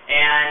did,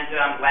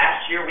 and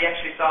last year we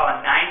actually saw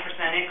a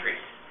 9%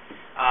 increase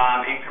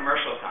in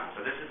commercial tons.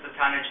 So this is the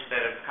tonnage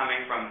that is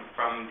coming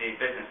from the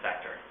business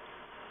sector.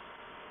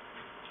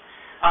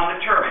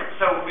 The turbine.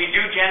 So we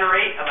do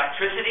generate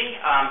electricity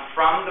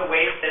from the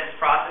waste that is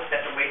processed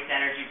at the waste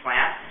energy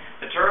plant.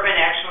 The turbine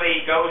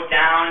actually goes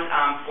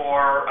down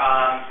for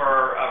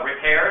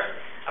repairs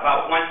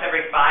about once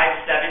every 5 to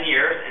 7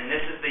 years, and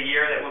this is the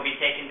year that we'll be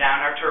taking down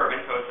our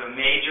turbine, so it's a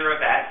major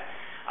event.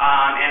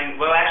 And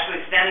we'll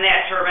actually send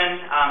that turbine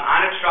on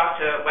a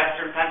truck to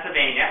western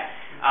Pennsylvania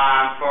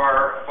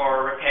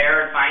for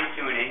repair and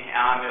fine-tuning.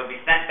 It'll be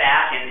sent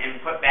back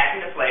and put back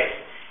into place,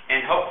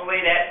 and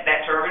hopefully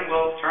that turbine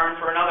will turn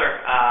for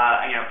another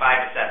 5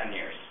 to 7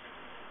 years.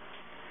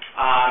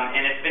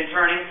 And it's been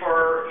turning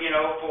for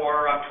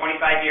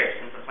 25 years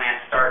since the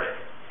plant started.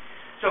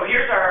 So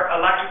here's our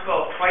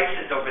electrical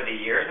prices over the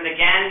years, and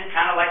again,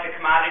 kind of like the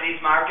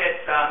commodities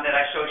market that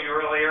I showed you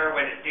earlier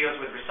when it deals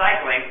with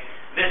recycling,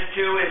 this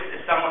too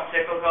is somewhat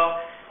cyclical.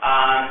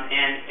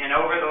 And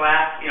over the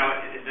last,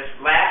 this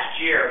last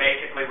year,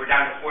 basically, we're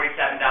down to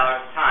 $47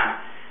 a ton.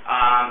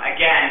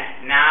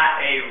 Again, not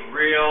a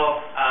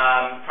real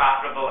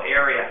profitable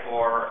area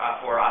for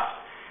us.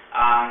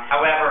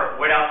 However,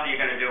 what else are you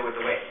going to do with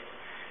the waste?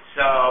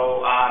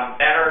 So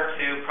better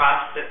to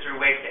process it through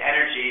waste to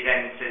energy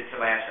than to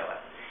landfill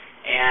it.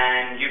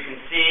 And you can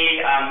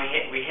see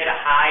we hit a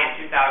high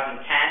in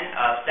 2010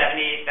 of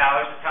 $78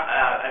 a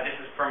ton. This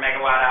is per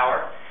megawatt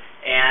hour.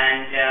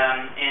 And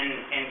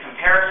in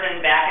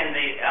comparison, back in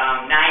the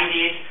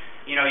 90s,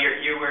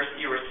 you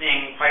were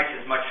seeing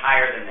prices much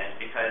higher than this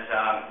because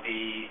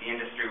the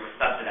industry was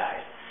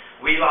subsidized.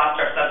 We lost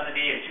our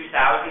subsidy in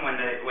 2000 when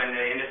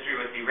the industry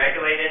was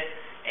deregulated,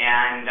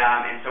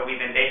 and so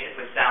we've been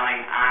basically selling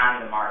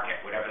on the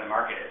market, whatever the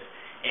market is.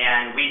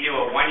 And we do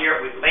a one-year.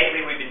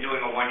 Lately, we've been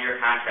doing a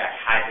one-year contract,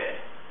 high bid.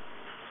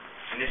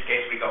 In this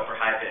case, we go for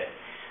high bid.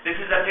 This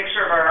is a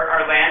picture of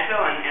our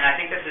landfill, and I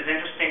think this is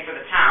interesting for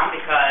the town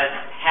because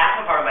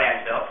half of our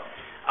landfill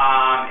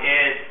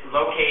is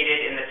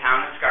located in the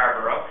town of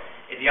Scarborough.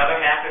 The other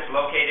half is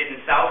located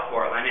in South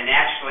Portland, and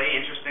actually,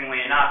 interestingly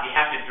enough, you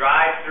have to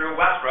drive through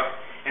Westbrook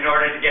in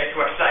order to get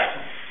to our site.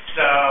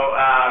 So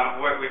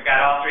we've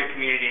got all three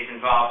communities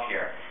involved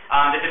here.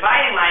 The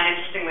dividing line,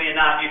 interestingly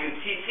enough, you can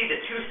see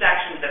the two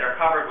sections that are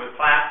covered with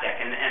plastic,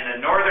 and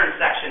the northern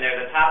section there,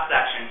 the top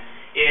section,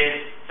 is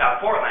South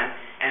Portland,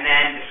 and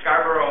then the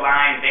Scarborough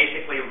line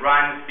basically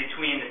runs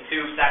between the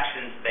two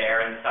sections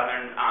there, and the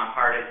southern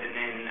part is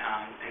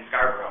in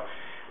Scarborough.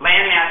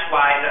 Land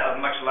mass-wise,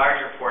 a much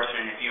larger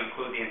portion, if you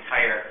include the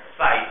entire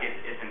site,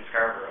 is in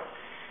Scarborough.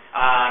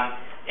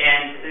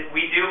 And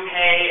we do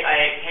pay a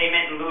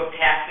payment in lieu of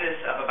taxes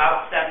of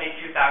about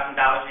 $72,000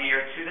 a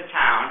year to the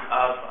town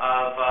of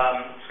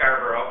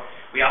Scarborough.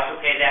 We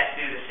also pay that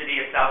to the city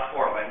of South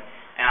Portland,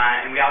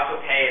 and we also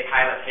pay a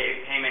pilot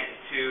payment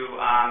to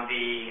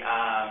the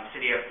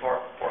city of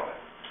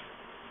Portland.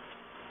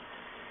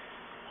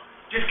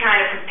 Just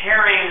kind of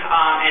comparing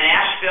in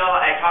Asheville,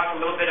 I talked a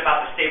little bit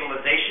about the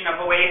stabilization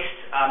of a waste.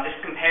 This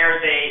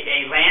compares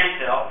a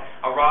landfill,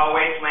 a raw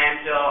waste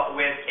landfill,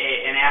 with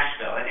an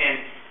Asheville.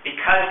 And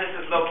because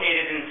this is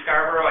located in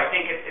Scarborough, I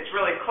think it's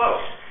really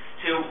close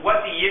to what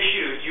the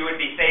issues you would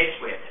be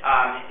faced with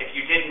if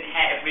we didn't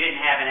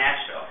have an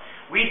Asheville.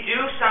 We do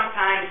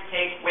sometimes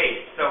take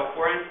waste. So,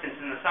 for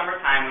instance, in the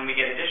summertime when we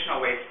get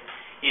additional waste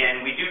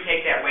in, we do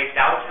take that waste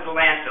out to the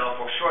landfill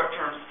for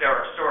short-term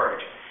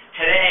storage.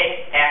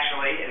 Today,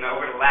 actually, and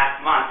over the last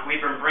month,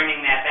 we've been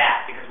bringing that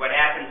back because what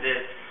happens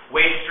is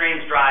waste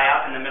streams dry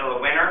up in the middle of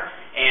winter,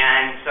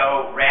 and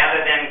so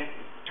rather than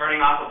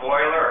turning off a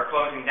boiler or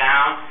closing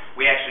down,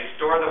 we actually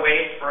store the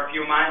waste for a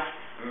few months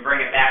and bring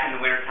it back in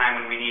the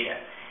wintertime when we need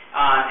it.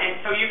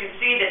 And so you can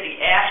see that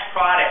the ash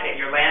product that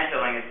you're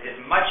landfilling is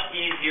much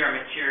easier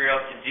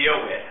material to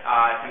deal with,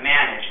 to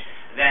manage,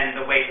 than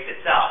the waste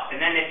itself. And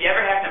then if you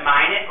ever have to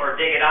mine it or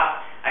dig it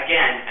up,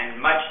 again,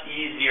 a much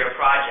easier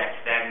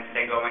project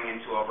than going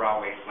into a raw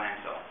waste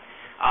landfill.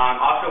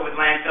 Also with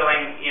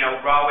landfilling,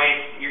 raw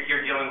waste,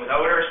 you're dealing with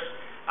odors,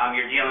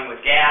 you're dealing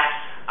with gas,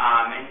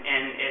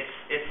 and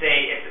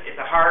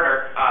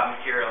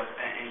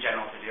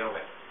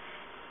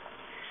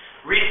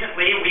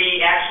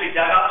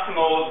some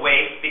old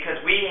waste because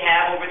we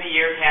have over the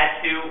years had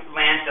to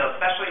landfill,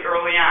 especially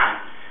early on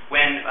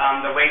when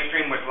the waste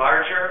stream was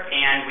larger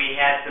and we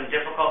had some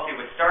difficulty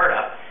with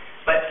startup.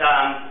 But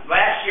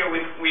last year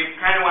we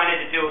kind of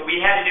wanted to we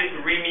had to do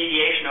some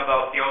remediation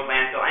about the old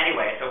landfill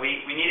anyway, so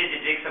we needed to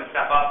dig some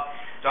stuff up.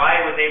 So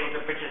I was able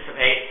to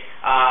participate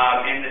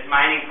in this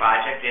mining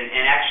project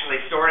and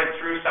actually sorted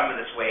through some of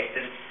this waste.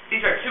 And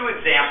these are two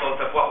examples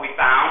of what we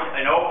found: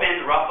 an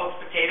open Ruffles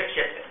potato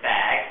chip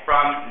bag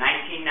from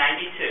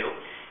 1992,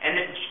 and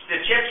the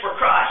chips were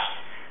crushed,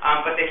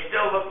 but they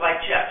still look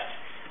like chips.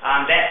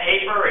 That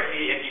paper,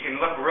 if you can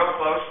look real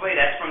closely,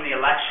 that's from the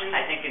election,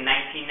 I think in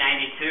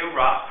 1992.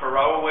 Ross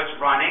Perot was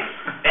running.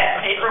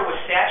 That paper was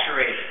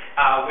saturated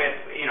with,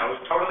 it was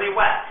totally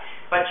wet.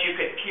 But you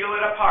could peel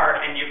it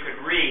apart and you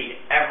could read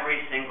every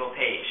single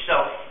page. So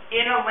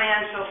in a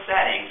landfill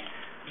setting,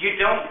 you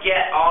don't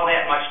get all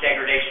that much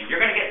degradation.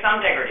 You're going to get some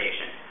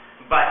degradation,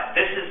 but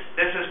this is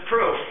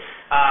proof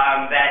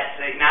that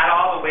not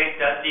all the waste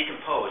does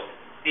decompose.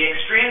 The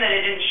extreme that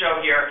it didn't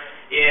show here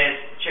is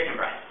chicken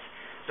breasts.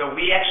 So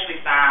we actually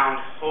found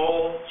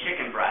whole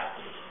chicken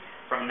breasts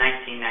from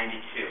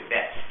 1992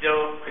 that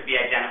still could be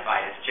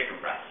identified as chicken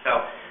breasts.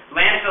 So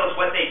landfills,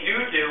 what they do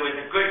is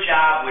a good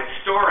job with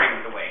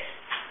storing the waste.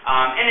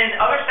 And in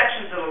other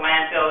sections of the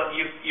landfill,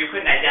 you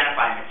couldn't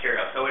identify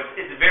material. So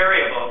it's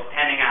variable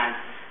depending on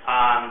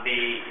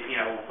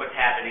what's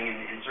happening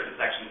in certain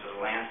sections of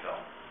the landfill.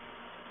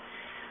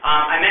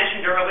 I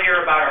mentioned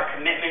earlier about our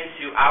commitment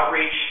to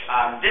outreach.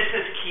 This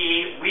is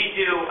key. We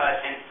do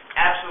an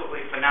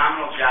absolutely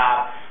phenomenal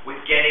job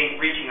with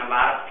reaching a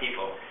lot of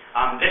people.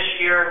 This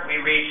year we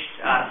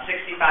reached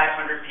 6,500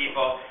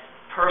 people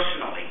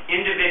personally,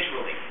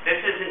 individually.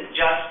 This isn't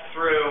just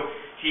through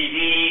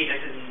TV,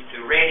 this isn't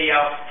through radio,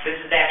 this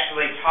is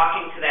actually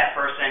talking to that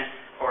person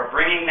or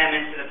bringing them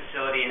into the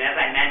facility. And as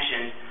I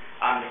mentioned,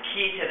 the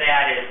key to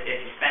that is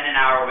if you spend an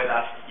hour with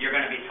us, you're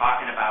going to be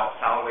talking about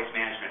solid waste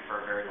management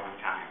for a very long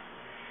time.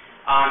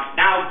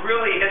 Now,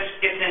 really, this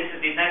gets into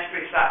these next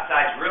three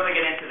slides, really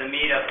get into the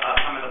meat of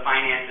some of the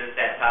finances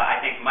that I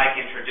think Mike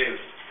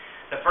introduced.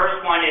 The first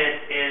one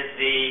is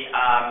the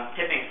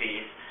tipping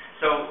fees.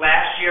 So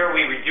last year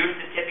we reduced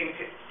the tipping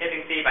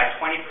fee by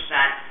 20%,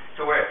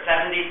 so we're at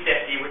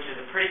 $70.50, which is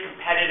a pretty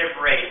competitive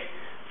rate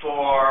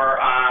for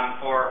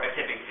a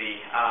tipping fee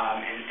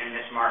in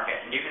this market.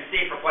 And you can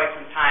see for quite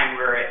some time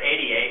we were at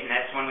 $88, and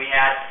that's when we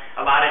had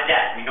a lot of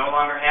debt. We no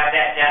longer have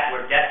that debt.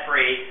 We're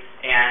debt-free,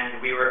 and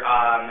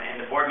and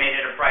the board made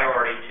it a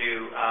priority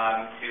to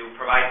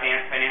provide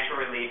financial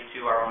relief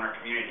to our owner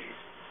communities.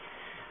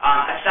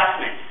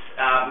 Assessments.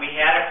 We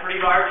had a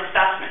pretty large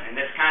assessment, and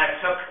this kind of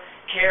took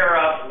care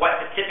of what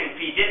the tipping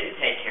fee didn't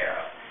take care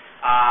of.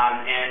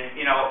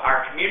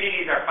 Our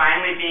communities are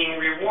finally being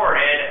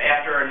rewarded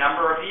after a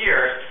number of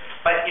years,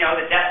 but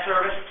the debt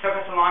service took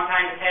us a long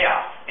time to pay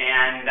off.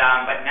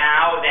 But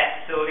now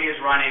that facility is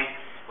running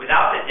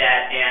without the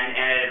debt and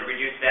at a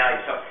reduced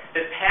value. So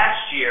this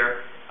past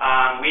year,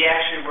 we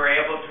actually were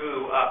able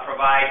to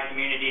provide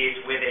communities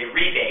with a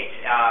rebate.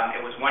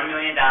 It was $1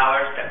 million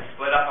that was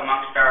split up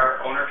amongst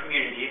our owner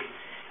communities,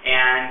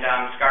 and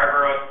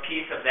Scarborough's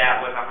piece of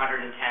that was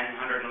 $111,000.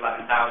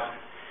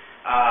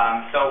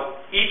 So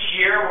each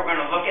year we're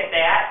going to look at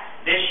that.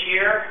 This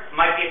year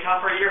might be a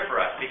tougher year for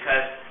us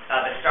because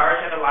the stars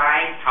have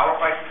aligned, power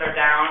prices are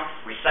down,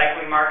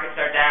 recycling markets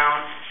are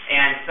down,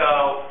 and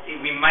so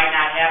we might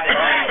not have that $1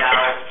 million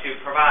to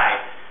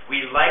provide.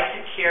 We like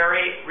to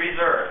carry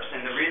reserves,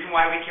 and the reason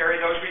why we carry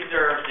those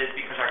reserves is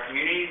because our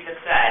communities have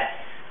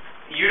said,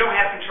 you don't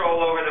have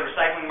control over the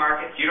recycling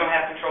markets, you don't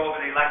have control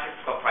over the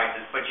electrical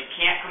prices, but you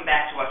can't come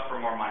back to us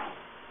for more money.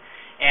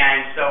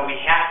 And so we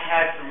have to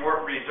have some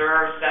more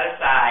reserves set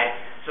aside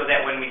so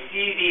that when we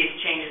see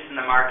these changes in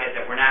the market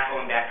that we're not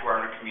going back to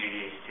our owner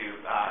communities to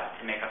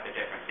make up the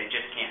difference. They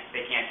just can't.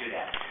 They can't do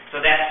that.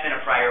 So that's been a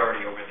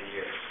priority over the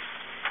years.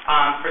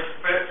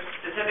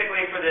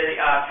 Specifically for the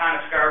town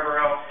of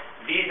Scarborough,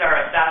 these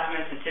are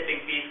assessments and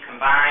tipping fees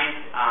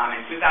combined.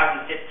 In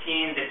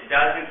 2015, this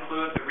does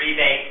include the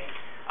rebate.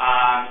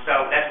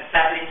 So that's a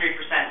 73%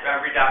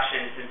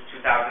 reduction since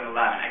 2011.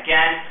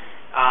 Again,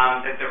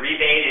 the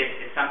rebate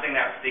is something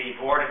that the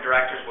board of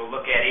directors will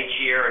look at each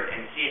year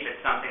and see if it's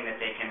something that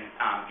they can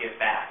give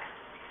back.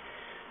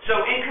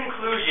 So in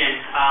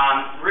conclusion,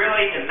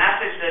 really the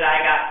message that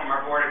I got from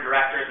our board of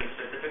directors and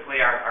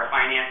specifically our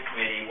finance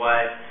committee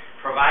was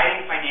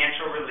providing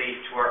financial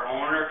relief to our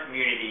owner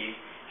communities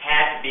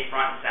had to be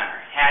front and center,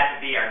 had to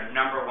be our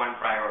number one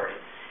priority.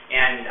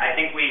 And I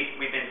think we've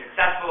been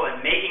successful in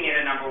making it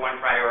a number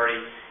one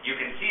priority. You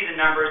can see the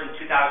numbers in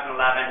 2011.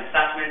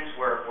 Assessments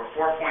were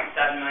 $4.7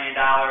 million.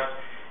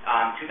 2015,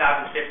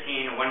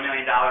 a $1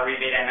 million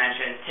rebate I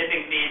mentioned.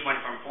 Tipping fees went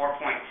from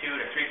 $4.2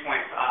 to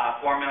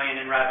 $3.4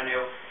 million in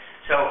revenue.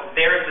 So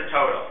there's the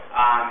total.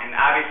 And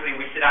obviously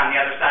we sit on the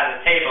other side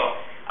of the table.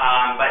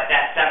 But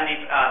that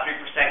 73%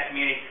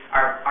 community,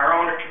 our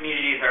owner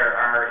communities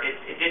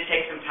it did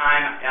take some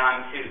time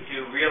to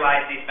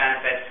realize these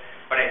benefits,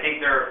 but I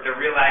think they're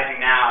realizing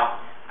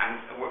now.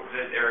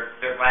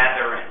 They're glad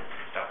they're in.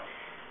 So,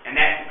 and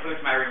that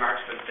concludes my remarks.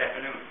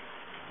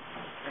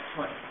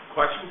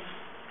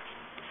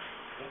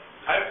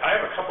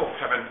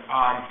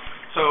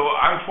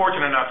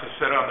 to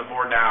sit on the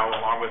board now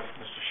along with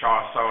Mr.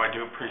 Shaw, so I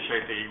do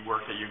appreciate the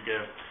work that you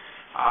give.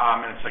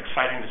 And it's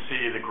exciting to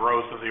see the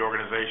growth of the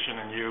organization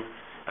and you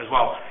as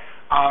well.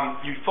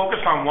 You focus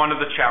on one of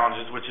the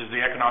challenges, which is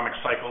the economic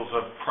cycles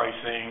of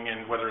pricing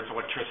and whether it's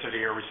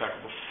electricity or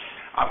recyclables.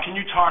 Can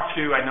you talk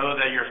to, I know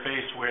that you're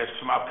faced with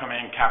some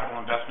upcoming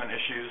capital investment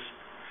issues.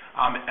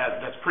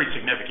 That's pretty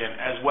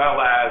significant, as well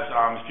as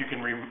if you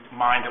can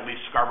remind at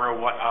least Scarborough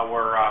what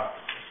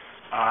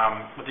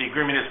the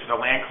agreement is for the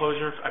land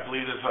closures. I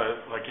believe there's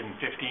like in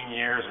 15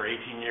 years or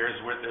 18 years,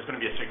 there's going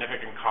to be a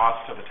significant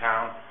cost to the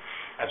town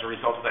as a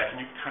result of that.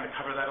 Can you kind of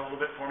cover that a little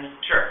bit for me?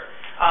 Sure.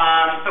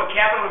 So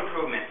capital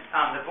improvement.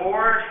 The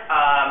board,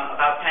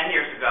 about 10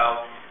 years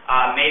ago,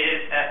 made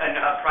it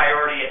a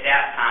priority at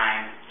that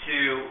time to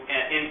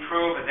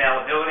improve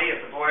availability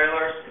of the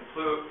boilers,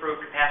 improve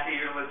capacity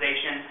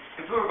utilization,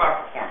 improve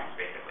our performance,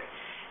 basically.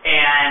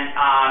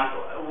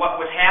 And what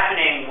was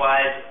happening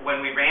was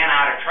when we ran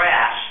out of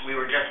trash, we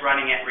were just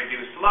running at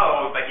reduced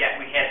load, but yet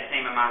we had the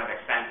same amount of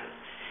expenses.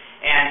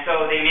 And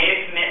so they made a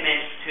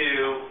commitment to,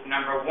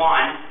 number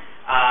one,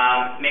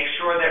 make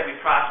sure that we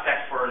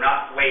prospect for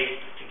enough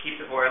waste to keep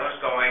the boilers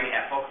going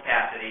at full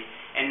capacity,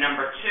 and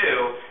number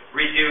two,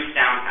 reduce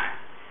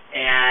downtime.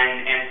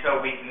 And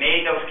so we've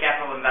made those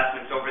capital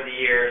investments over the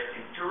years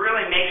to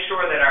really make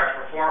sure that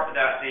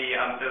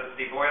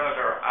the boilers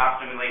are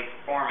optimally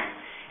performing.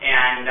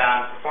 And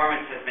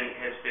performance has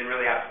been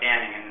really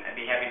outstanding, and I'd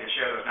be happy to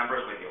share those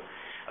numbers with you.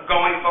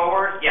 Going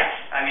forward, yes,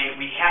 I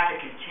mean we have to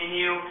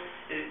continue.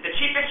 The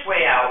cheapest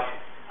way out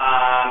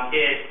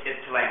is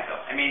to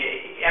landfill. I mean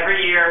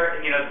every year,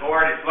 the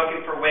board is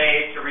looking for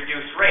ways to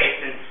reduce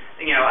rates, and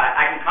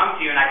I can come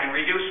to you and I can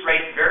reduce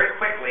rates very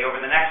quickly over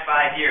the next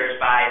 5 years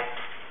by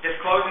just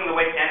closing the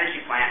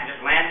waste-to-energy plant and just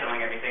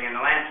landfilling everything in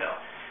the landfill.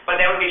 But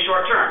that would be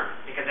short-term,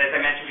 because as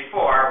I mentioned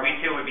before, we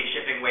too would be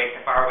shipping waste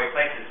to faraway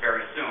places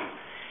very soon.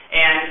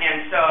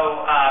 And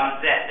so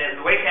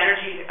the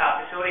waste-to-energy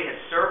facility has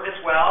served us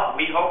well.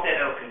 We hope that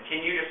it will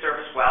continue to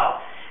serve us well,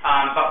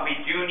 but we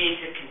do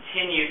need to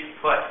continue to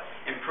put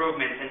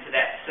improvements into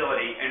that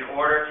facility in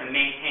order to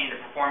maintain the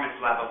performance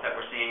levels that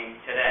we're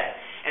seeing today.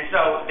 And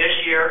so this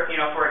year,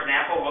 for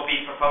example, we'll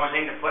be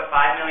proposing to put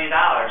 $5 million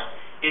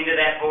into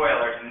that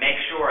boiler to make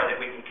sure that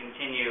we can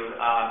continue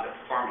the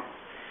performance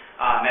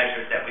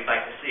measures that we'd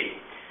like to see.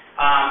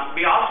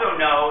 We also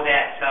know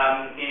that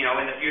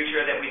in the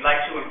future that we'd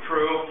like to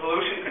improve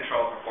pollution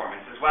control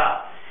performance as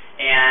well,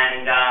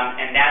 and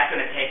that's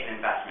going to take an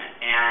investment.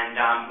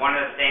 And one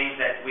of the things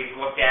that we've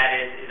looked at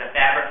is a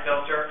fabric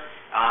filter.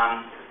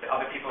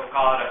 Other people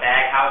call it a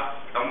bag house,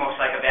 almost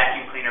like a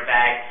vacuum cleaner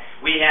bag.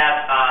 We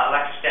have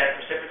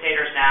electrostatic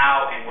precipitators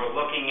now, and we're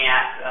looking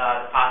at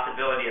the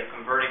possibility of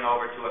converting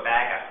over to a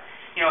bag house.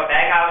 A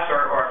bag house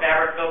or a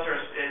fabric filter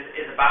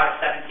is about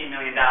a $17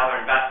 million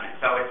investment,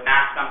 so it's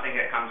not something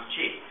that comes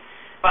cheap.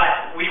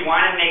 But we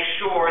want to make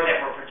sure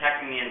that we're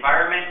protecting the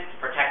environment,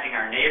 protecting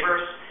our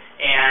neighbors,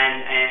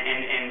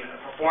 and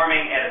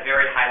performing at a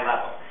very high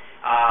level.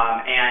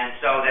 And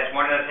so that's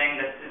one of the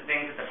things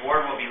that the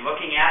board will be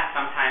looking at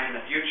sometime in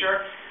the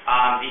future.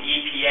 The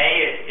EPA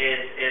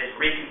is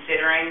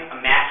reconsidering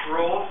MAX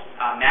rules,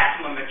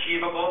 maximum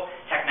achievable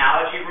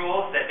technology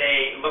rules that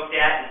they looked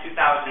at in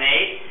 2008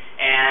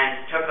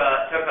 and took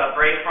a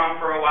break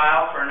from for a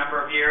while, for a number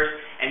of years,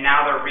 and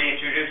now they're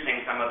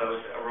reintroducing some of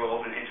those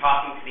rules and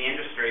talking to the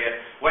industry of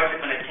what's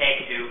it going to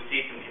take to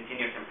see some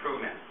continuous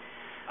improvement.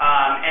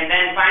 And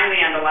then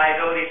finally, on the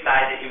liability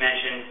side that you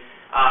mentioned,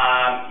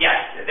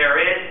 yes, there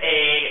is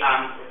a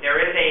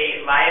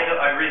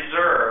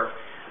reserve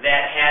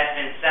that has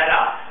been set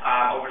up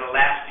over the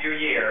last few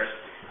years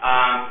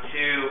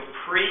to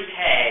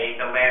prepay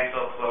the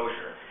landfill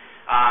closure.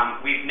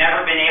 We've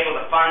never been able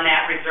to fund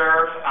that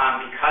reserve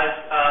because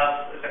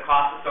of the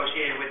costs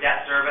associated with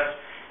that service.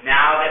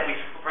 Now that we've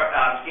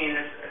seen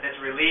this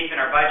relief in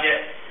our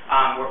budget,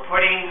 we're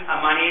putting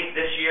money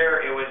this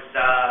year. It was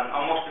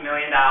almost $1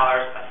 million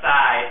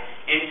aside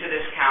into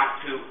this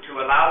account to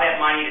allow that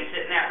money to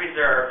sit in that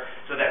reserve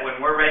so that when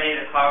we're ready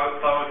to close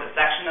a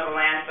section of the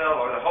landfill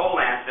or the whole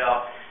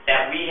landfill,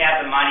 that we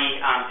have the money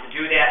to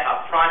do that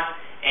up front,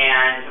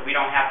 and we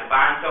don't have to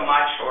bond so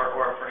much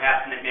or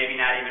perhaps maybe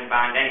not even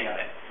bond any of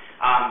it.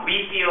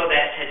 We feel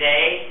that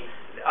today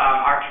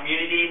our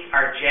communities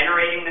are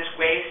generating this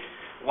waste.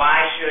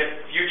 Why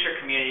should future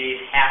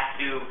communities have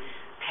to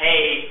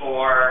pay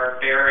for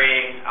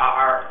burying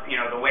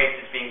the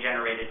waste that's being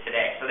generated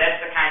today? So that's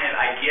the kind of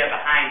idea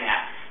behind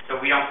that, so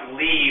we don't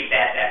leave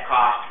that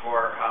cost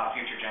for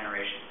future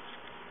generations.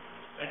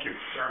 Thank you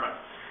very much.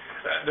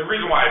 The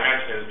reason why I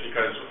mention it is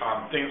because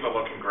things are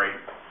looking great,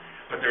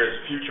 but there's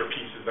future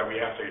pieces that we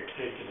have to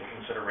take into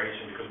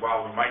consideration, because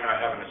while we might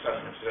not have an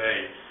assessment today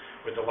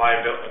with the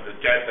liability of the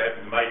debt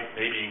that might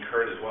maybe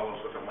incurred as well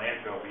as with the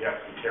landfill, we have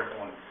to be careful,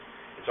 and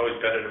it's always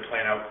better to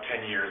plan out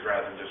 10 years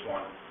rather than just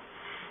one.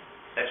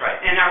 That's right.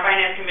 And our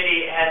finance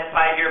committee has a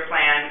 5-year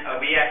plan.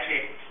 We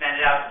actually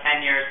extended out to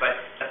 10 years, but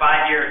the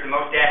 5 years is the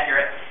most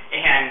accurate,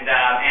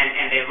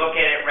 and they look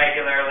at it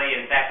regularly.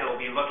 In fact, they'll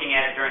be looking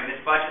at it during this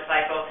budget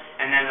cycle,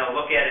 and then they'll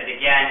look at it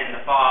again in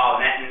the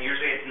fall, and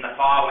usually it's in the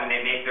fall when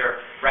they make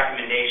their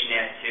recommendation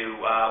as to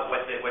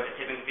what the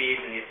tipping fees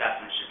and the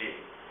assessment should be.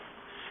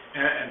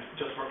 And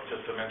just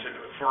to mention,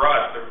 for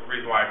us, the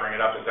reason why I bring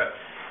it up is that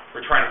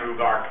we're trying to move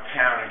our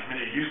town and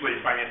community. Usually,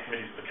 finance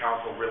committees of the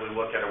council really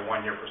look at a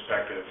one-year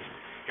perspective.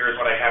 Here's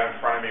what I have in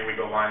front of me. We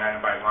go line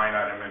item by line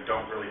item and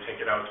don't really take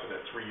it out to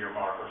the 3-year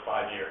mark or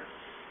 5-year.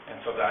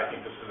 And so I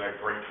think this is a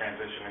great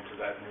transition into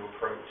that new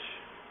approach.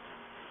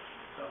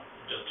 So,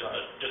 just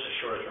a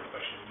shorter term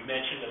question. You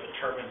mentioned that the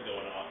turbine's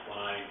going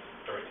offline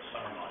during the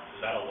summer months.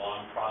 Is that a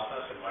long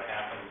process, and what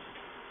happens?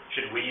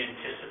 Should we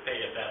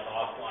anticipate if that's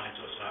offline,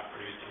 so it's not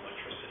producing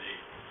electricity,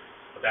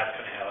 but that's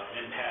going to have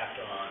an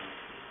impact on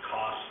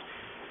cost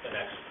the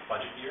next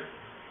budget year?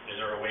 Is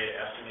there a way to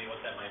estimate what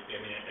that might be?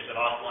 I mean, is it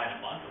offline a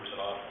month, or is it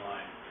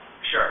offline?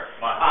 Sure.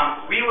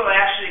 We will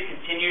actually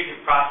continue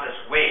to process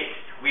waste.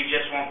 We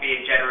just won't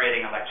be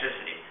generating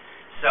electricity.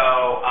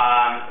 So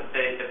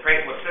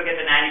we'll still get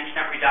the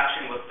 90%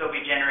 reduction. We'll still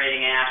be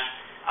generating ash.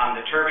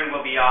 The turbine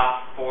will be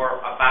off for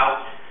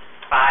about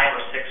 5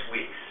 or 6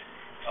 weeks,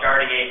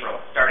 starting the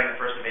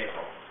 1st of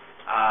April.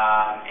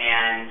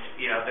 And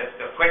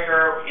the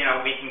quicker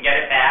we can get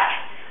it back,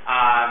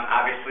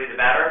 obviously the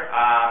better.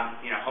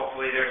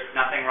 Hopefully there's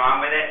nothing wrong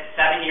with it.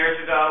 7 years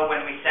ago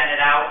when we sent it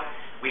out,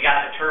 we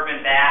got the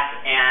turbine back,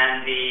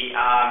 and the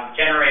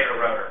generator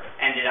rotor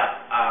ended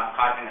up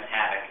causing us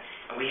havoc,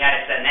 and we had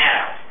to send that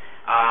out.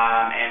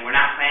 And we're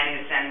not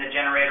planning to send the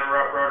generator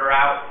rotor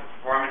out.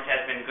 Performance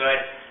has been good,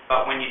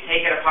 but when you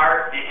take it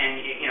apart,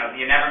 and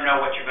you never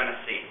know what you're going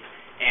to see.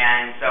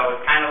 And so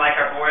it's kind of like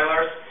our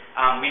boilers.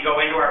 We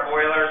go into our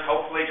boilers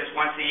hopefully just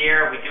once a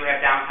year. We do have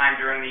downtime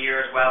during the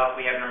year as well if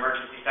we have an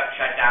emergency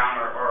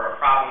shutdown or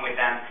a problem with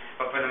them.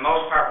 But for the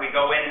most part, we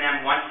go in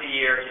them once a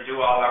year to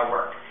do all our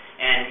work.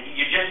 And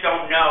you just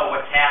don't know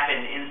what's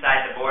happened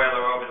inside the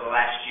boiler over the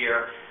last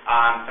year.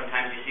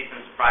 Sometimes you see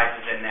some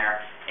surprises in there.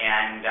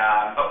 And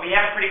but we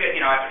have a pretty good,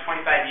 after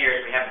 25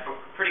 years, we have a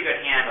pretty good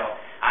handle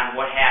on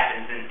what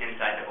happens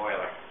inside the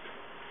boiler.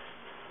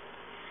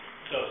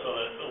 So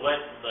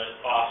the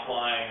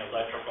offline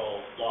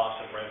electrical loss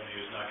of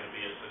revenue is not going to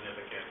be as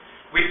significant.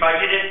 We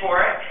budgeted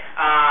for it,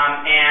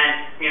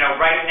 and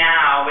right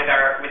now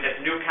with this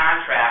new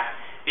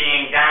contract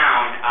being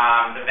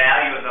down, the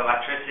value of the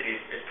electricity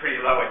is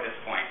pretty low at this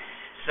point.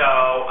 So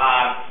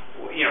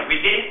we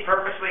did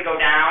purposely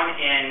go down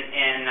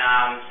in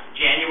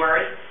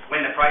January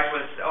when the price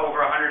was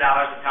over $100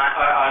 a ton,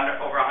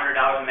 over $100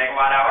 a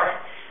megawatt hour.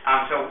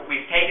 So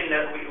we've taken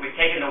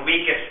the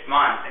weakest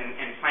month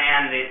and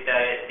planned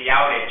the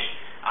outage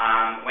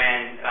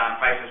when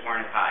prices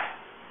weren't as high.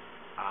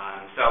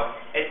 So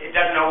it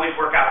doesn't always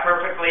work out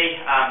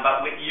perfectly,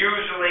 but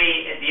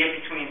usually the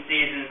in-between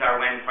seasons are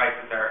when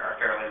prices are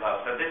fairly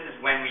low. So this is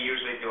when we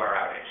usually do our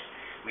outage.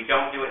 We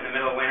don't do it in the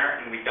middle of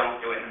winter, and we don't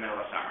do it in the middle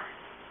of summer.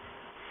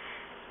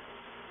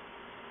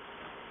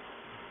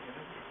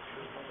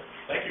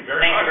 Thank you very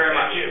much. Thank you very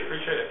much. Thank you.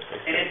 Appreciate it.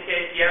 And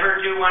if you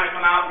ever do want to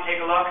come out and take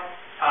a look,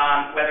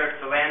 whether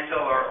it's the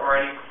landfill or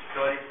any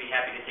facilities, be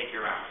happy to take you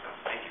around. So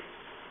thank you.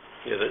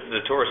 Yeah, the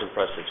tour is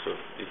impressive, so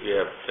if you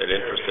have that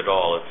interest at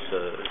all,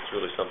 it's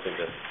really something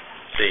to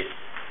see.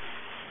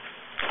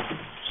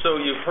 So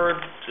you've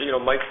heard,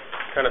 Mike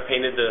kind of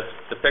painted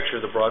the picture,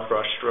 the broad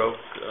brush stroke.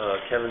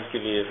 Kevin's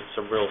giving you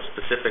some real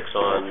specifics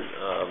on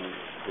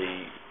the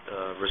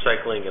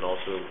recycling and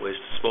also waste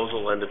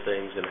disposal end of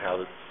things, and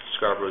how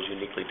Scarborough is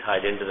uniquely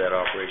tied into that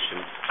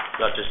operation,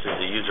 not just as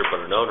a user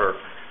but an owner.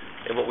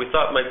 And what we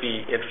thought might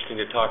be interesting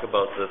to talk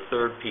about the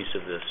third piece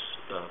of this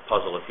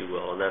puzzle, if you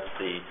will, and that's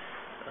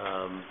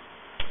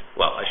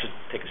well, I should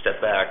take a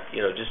step back.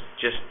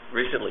 Just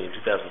recently in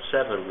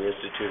 2007, we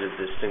instituted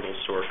this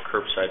single-source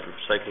curbside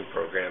recycling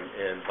program,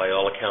 and by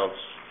all accounts,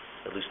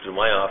 at least through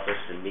my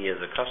office and me as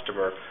a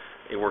customer,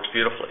 it works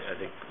beautifully. I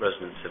think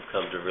residents have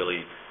come to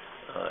really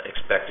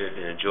expect it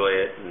and enjoy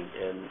it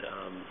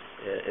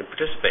and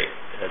participate,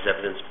 as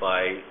evidenced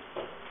by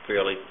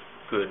fairly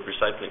good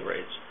recycling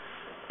rates.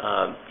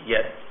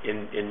 Yet,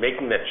 in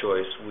making that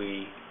choice,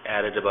 we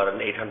added about an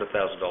 $800,000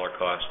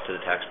 cost to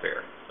the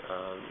taxpayer.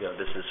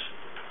 This is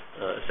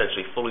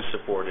essentially fully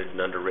supported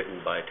and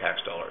underwritten by tax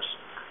dollars.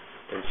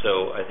 And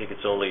so I think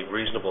it's only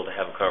reasonable to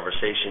have a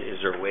conversation. Is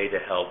there a way to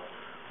help,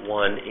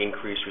 one,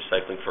 increase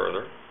recycling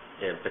further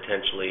and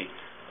potentially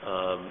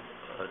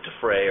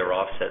defray or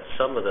offset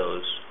some of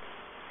those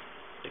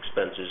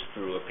expenses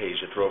through a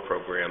pay-as-you-throw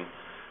program?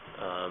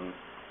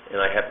 And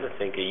I happen to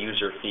think a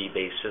user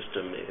fee-based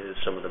system is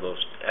some of the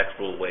most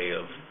equitable way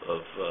of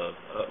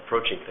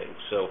approaching things.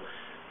 So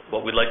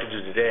what we'd like to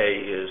do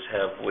today is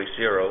have Waste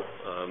Zero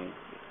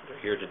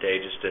here today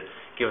just to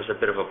give us a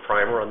bit of a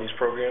primer on these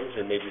programs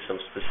and maybe some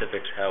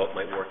specifics how it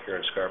might work here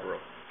in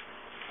Scarborough.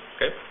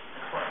 Okay?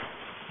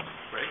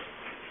 Ready?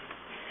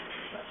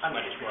 I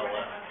might as well.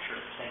 Sure.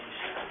 Thank you,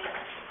 sir.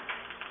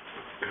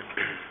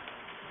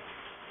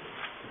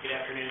 Good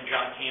afternoon,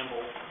 John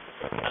Campbell.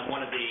 I'm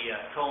one of the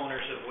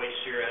co-owners of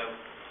Waste Zero.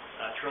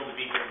 Thrilled to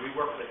be here. We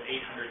work with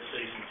 800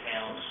 cities and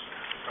towns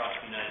across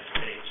the United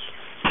States.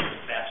 We're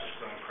the fastest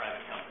growing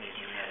private companies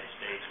in the United States.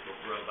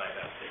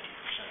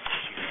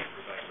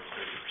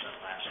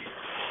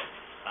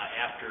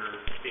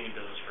 after being in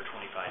business for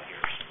 25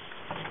 years.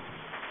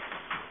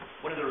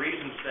 One of the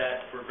reasons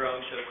that we're growing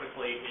so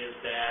quickly is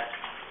that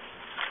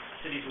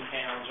cities and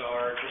towns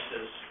are, just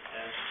as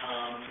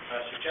Tom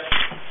suggested,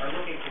 are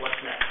looking for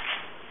what's next.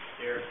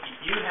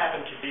 You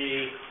happen to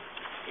be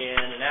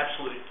in an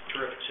absolute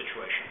terrific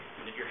situation,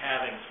 and that you're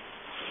having,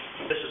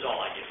 this is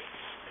all I do.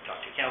 I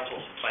talk to councils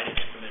and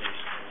finance committees,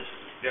 and this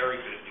is a very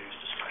good news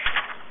discussion.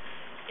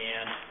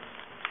 And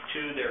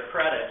to their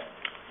credit,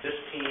 this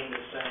team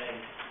is saying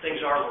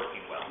things are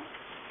working well.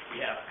 We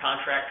have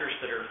contractors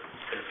that are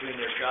doing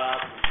their job.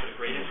 We've put a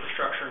great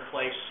infrastructure in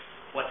place.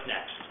 What's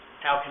next?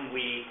 How can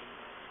we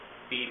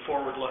be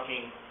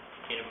forward-looking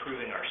in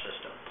improving our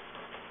system?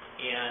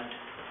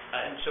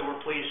 And so we're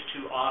pleased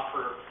to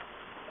offer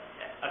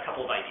a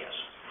couple of ideas.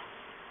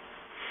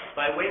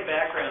 By way of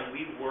background,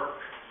 we work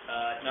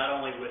not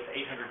only with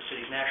 800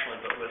 cities nationally,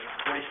 but with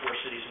 44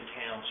 cities and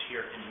towns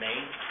here in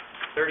Maine.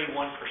 31%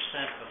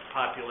 of the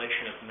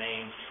population of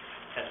Maine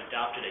has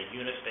adopted a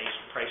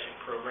unit-based pricing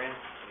program.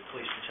 I'm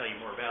pleased to tell you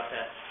more about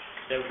that.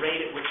 The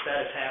rate at which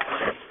that is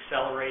happening is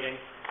accelerating.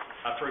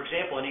 For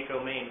example, in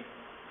Maine,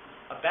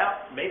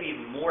 about maybe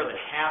even more than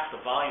half the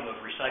volume of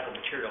recycled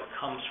material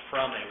comes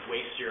from a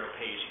waste zero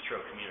pay-as-you-throw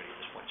community at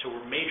this point. So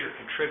we're major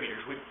contributors.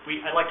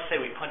 I'd like to say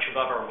we punch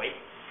above our weight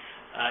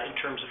in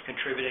terms of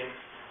contributing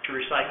to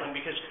recycling,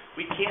 because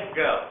we can't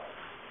go,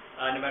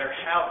 no matter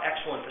how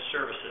excellent the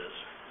service is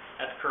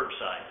at the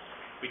curbside,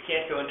 we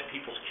can't go into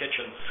people's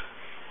kitchens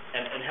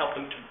and help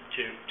them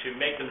to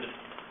make them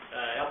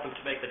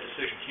make the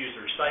decision to use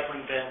the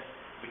recycling bin.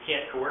 We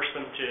can't coerce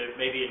them to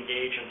maybe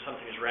engage in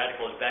something as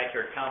radical as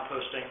backyard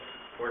composting,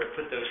 or to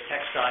put those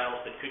textiles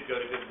that could go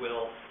to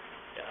Goodwill,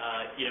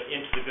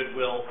 into the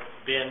Goodwill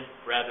bin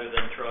rather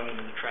than throwing them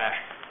in the trash.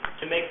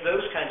 To make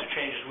those kinds of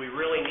changes, we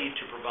really need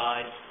to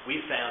provide,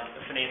 we've found,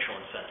 a financial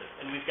incentive,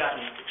 and we've gotten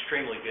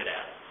extremely good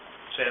at it.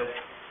 So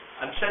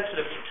I'm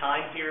sensitive to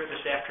time here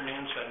this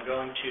afternoon, so I'm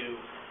going to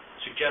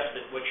suggest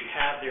that what you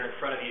have there in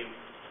front of you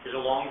is a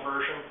long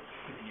version.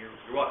 You're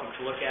welcome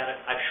to look at it.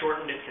 I've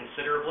shortened it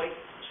considerably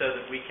so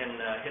that we can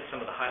hit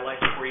some of the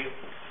highlights for you.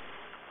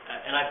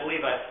 And I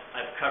believe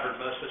I've covered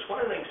most of this.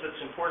 One of the things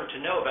that's important to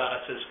know about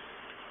us is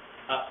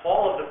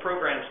all of the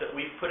programs that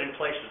we've put in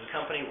place as a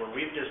company, where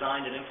we've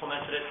designed and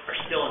implemented it, are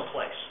still in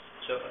place.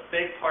 So a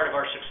big part of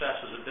our success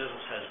as a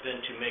business has been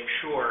to make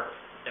sure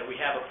that we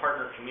have a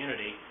partner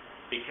community,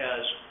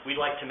 because we'd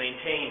like to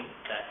maintain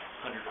that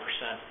 100%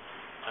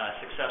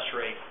 success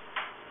rate.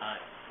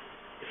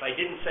 If I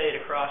didn't say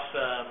it across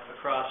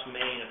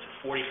Maine, it's a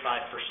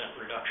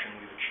 45% reduction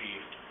we've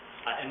achieved.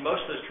 And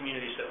most of those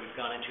communities that we've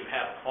gone into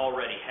have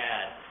already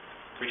had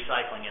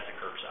recycling at the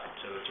curbside.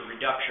 So it's a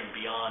reduction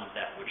beyond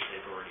that which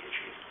they've already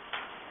achieved.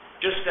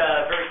 Just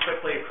very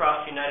quickly,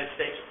 across the United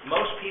States,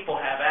 most people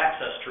have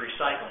access to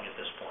recycling at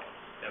this point.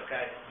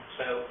 Okay?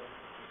 So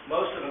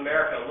most of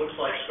America looks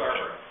like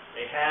Scarborough.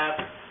 They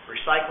have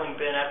recycling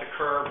bin at the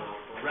curb,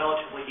 or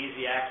relatively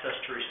easy access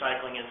to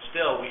recycling, and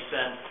still we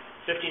send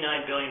 59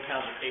 billion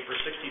pounds of paper,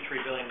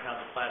 63 billion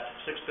pounds of plastic,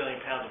 6 billion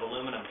pounds of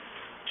aluminum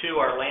to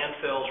our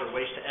landfills or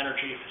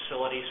waste-to-energy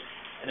facilities,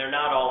 and they're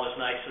not all as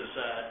nice as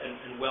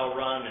and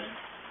well-run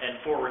and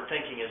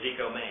forward-thinking as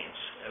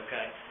Maine's.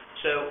 Okay?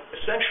 So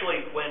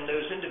essentially, when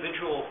those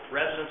individual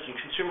residents and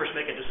consumers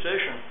make a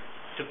decision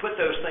to put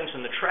those things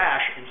in the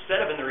trash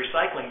instead of in the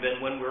recycling bin,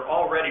 when we're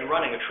already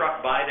running a truck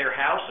by their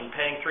house and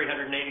paying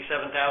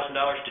 $387,000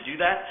 to do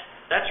that,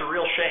 that's a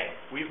real shame.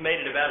 We've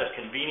made it about as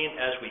convenient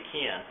as we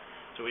can.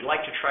 So we'd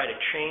like to try to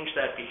change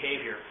that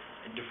behavior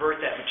and divert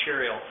that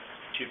material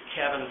to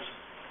Kevin's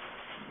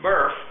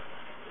MRF,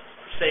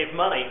 save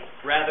money,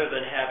 rather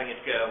than having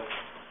it go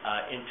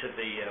into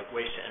the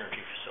waste-to-energy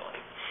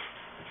facility.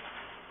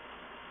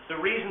 The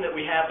reason that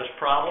we have this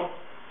problem,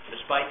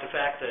 despite the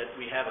fact that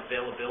we have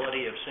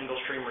availability of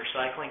single-stream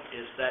recycling,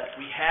 is that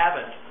we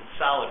haven't, in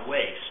solid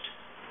waste,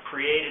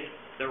 created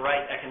the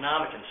right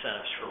economic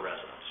incentives for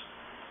residents.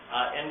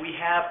 And we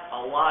have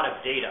a lot of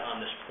data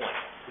on this point,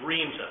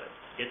 reams of it.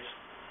 It's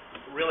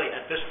really,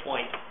 at this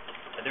point,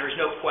 there is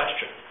no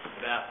question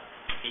about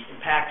the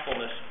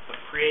impactfulness of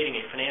creating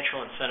a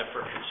financial incentive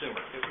for a consumer.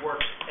 It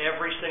works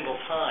every single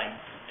time,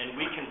 and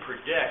we can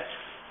predict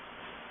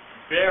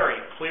very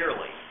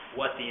clearly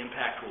what the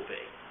impact will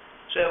be.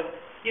 So,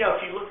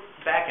 if you look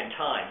back in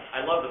time,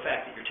 I love the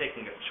fact that you're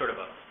taking sort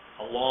of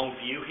a long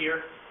view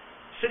here.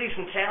 Cities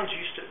and towns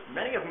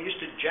many of them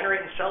used to generate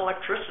and sell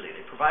electricity.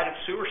 They provided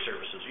sewer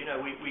services.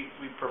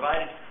 We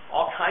provided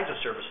all kinds of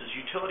services.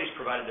 Utilities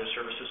provided those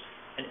services.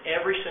 And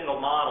every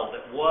single model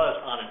that was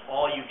on an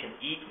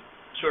all-you-can-eat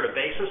sort of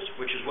basis,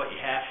 which is what you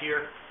have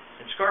here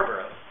in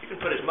Scarborough, you can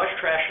put as much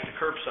trash at the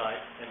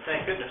curbside, and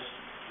thank goodness,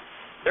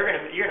 you're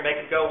going to make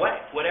it go away,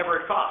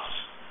 whatever it costs.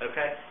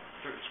 Okay?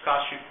 It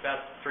costs you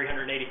about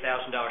 $380,000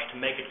 to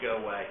make it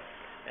go away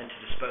and to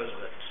dispose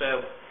of it.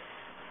 So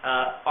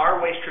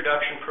our waste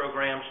reduction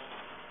programs,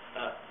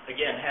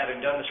 again, having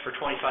done this for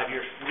 25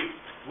 years,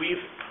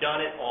 we've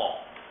done it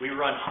all. We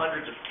run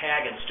hundreds of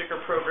tag and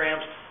sticker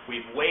programs.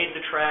 We've weighed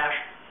the trash.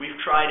 We've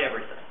tried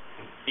everything.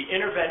 The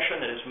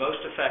intervention that is most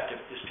effective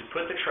is to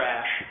put the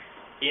trash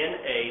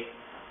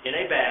in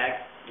a bag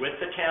with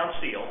the town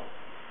seal,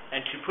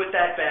 and to put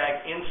that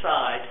bag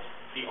inside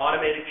the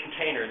automated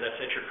container that's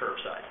at your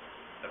curbside,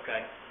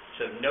 okay?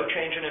 So no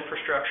change in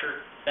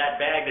infrastructure.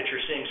 That bag that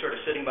you're seeing sort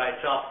of sitting by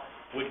itself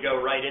would go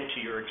right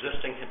into your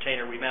existing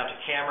container. We mount a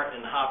camera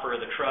in the hopper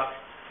of the truck.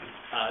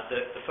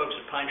 The folks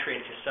at Pine Tree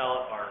and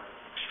Casella are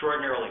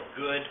extraordinarily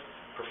good,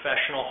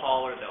 professional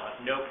hauler. They'll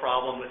have no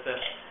problem with this.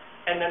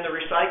 And then the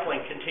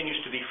recycling continues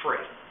to be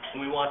free. And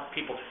we want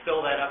people to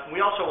fill that up. And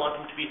we also want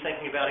them to be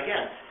thinking about,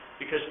 again,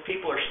 because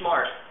people are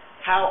smart,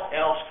 how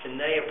else can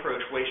they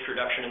approach waste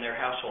reduction in their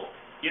household?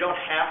 You don't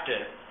have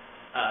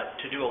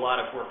to do a lot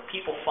of work.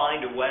 People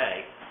find a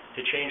way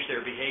to change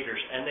their behaviors,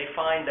 and they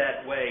find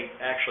that way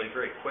actually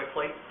very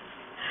quickly.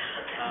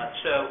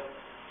 So,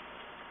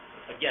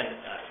 again,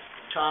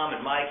 Tom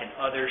and Mike and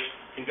others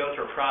can go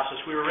through a process.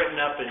 We were written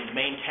up in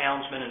Maine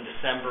Townsman in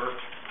December.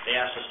 They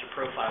asked us to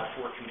profile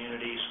 4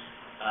 communities.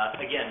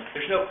 Again,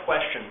 there's no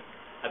question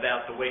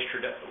about the waste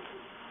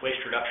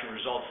reduction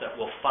results that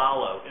will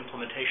follow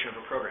implementation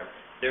of a program.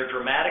 They're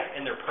dramatic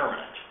and they're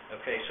permanent.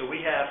 Okay, so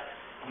we have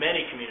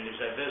many communities.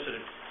 I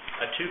visited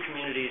 2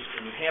 communities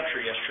in New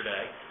Hampshire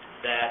yesterday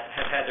that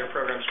have had their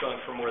programs going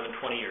for more than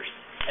 20 years,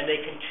 and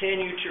they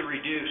continue to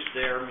reduce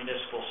their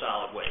municipal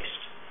solid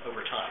waste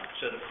over time.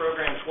 So the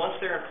programs, once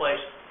they're in place,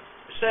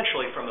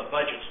 essentially from a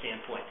budget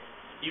standpoint,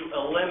 you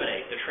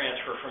eliminate the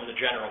transfer from the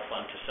general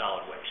fund to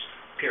solid waste,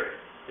 period.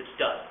 It's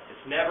done.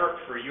 It's never,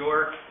 for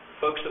your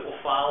folks that will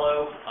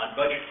follow on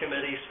budget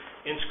committees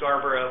in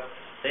Scarborough,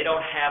 they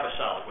don't have a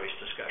solid waste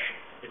discussion.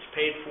 It's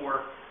paid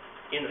for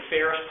in the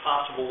fairest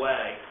possible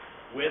way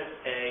with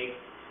a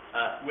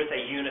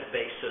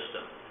unit-based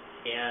system,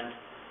 and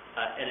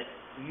it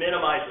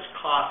minimizes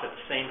cost at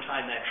the same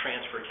time that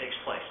transfer takes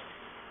place.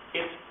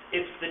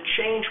 It's the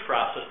change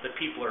process that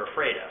people are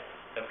afraid of.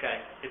 Okay,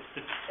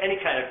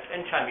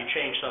 anytime you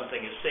change something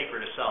as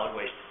sacred as solid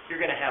waste,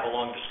 you're going to have a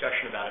long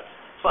discussion about it.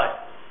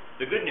 But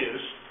the good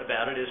news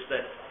about it is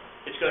that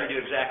it's going to do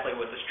exactly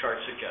what this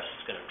chart suggests.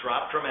 It's going to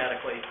drop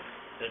dramatically,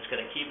 and it's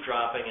going to keep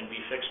dropping and be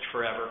fixed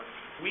forever.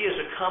 We as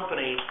a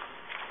company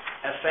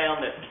have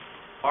found that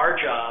our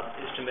job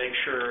is to make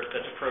sure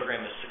that the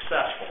program is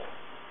successful.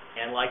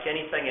 And like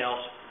anything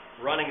else,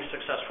 running a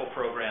successful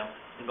program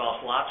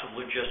involves lots of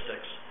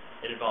logistics.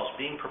 It involves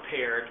being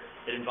prepared.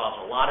 It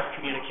involves a lot of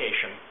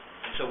communication.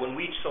 And so when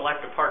we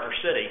select a partner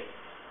city,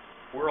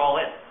 we're all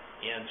in.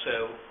 And so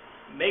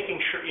making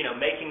sure,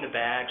 making the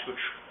bags,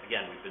 which,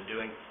 again, we've been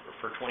doing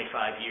for 25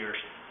 years,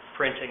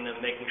 printing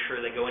them, making sure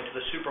they go into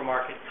the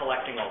supermarket,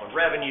 collecting all the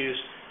revenues,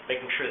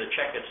 making sure the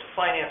check gets to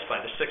finance by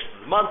the 6th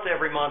of the month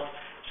every month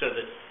so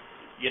that,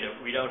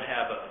 we don't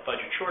have a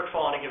budget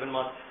shortfall in a given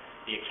month.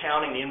 The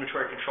accounting, the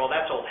inventory control,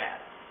 that's old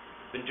hat.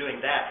 Been doing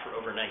that for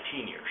over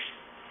 19 years.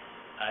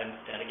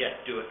 And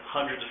again, do it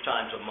hundreds of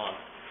times a month,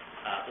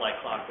 like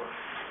clockwork.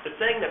 The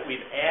thing that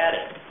we've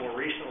added more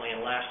recently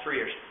in the last 3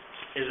 years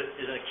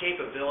is a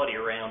capability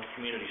around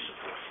community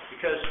support,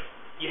 because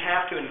you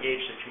have to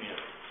engage the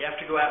community. You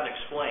have to go out and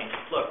explain,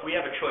 look, we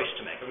have a choice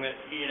to make.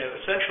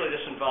 Essentially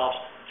this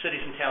involves cities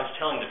and towns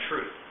telling the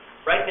truth.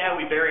 Right now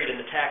we bury it in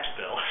the tax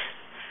bill.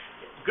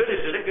 Good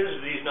as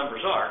these numbers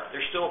are,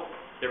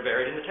 they're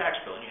buried in the tax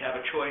bill, and you have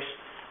a choice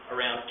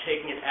around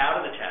taking it out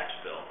of the tax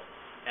bill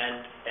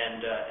and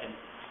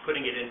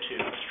putting it into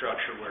a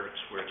structure where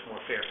it's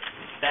more fair.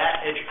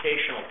 That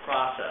educational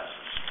process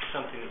is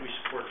something that we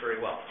support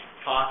very well.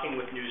 Talking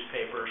with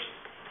newspapers,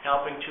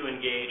 helping to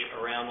engage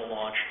around the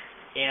launch,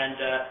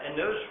 and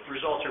those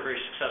results are very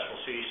successful.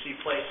 So you see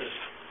places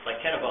like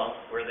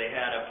Kennebunk, where they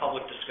had a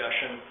public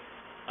discussion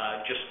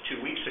just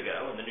 2 weeks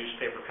ago, and the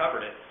newspaper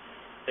covered it.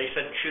 They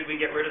said, should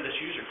we get rid of this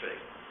user fee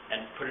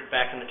and put it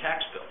back in the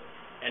tax bill?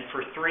 And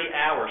for 3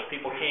 hours,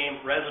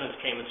 residents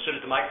came and stood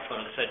at the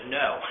microphone and said,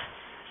 no,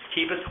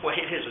 keep it the way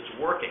it is. It's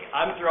working.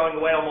 I'm throwing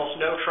away almost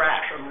no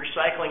trash. I'm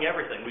recycling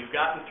everything. We've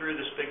gotten through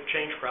this big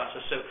change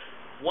process. So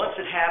once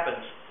it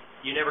happens,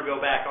 you never go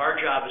back. Our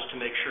job is to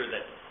make sure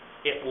that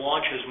it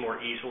launches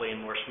more easily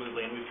and more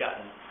smoothly, and we've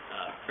gotten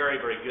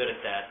very, very good at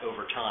that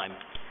over time.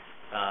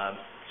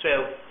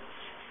 So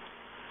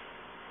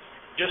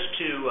just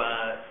to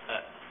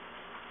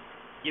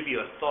give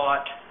you a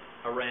thought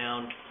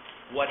around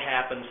what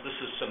happens, this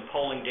is some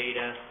polling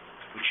data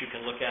which you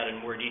can look at in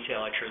more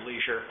detail at your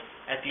leisure.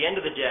 At the end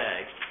of the day,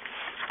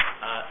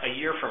 a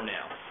year from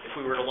now, if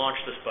we were to launch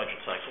this budget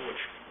cycle,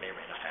 which may or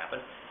may not happen,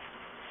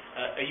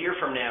 a year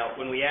from now,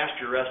 when we asked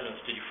your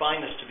residents, did you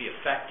find this to be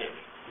effective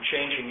in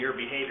changing your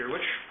behavior,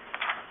 which,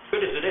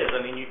 good as it is,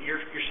 I mean, your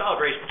solid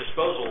waste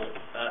disposal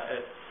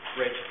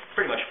rates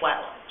pretty much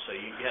flatlined. So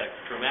you had a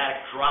dramatic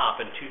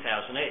drop in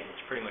 2008, and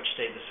it's pretty much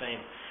stayed the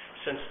same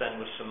since then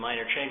with some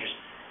minor changes.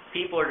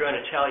 People are going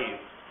to tell you,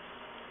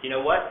 you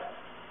know what?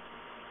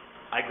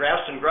 I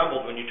groused and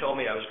grumbled when you told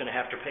me I was going to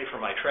have to pay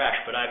for my trash,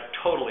 but I've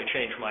totally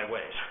changed my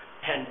ways.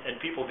 And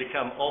people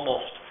become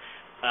almost,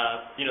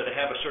 they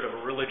have a sort of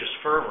a religious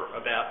fervor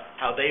about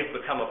how they've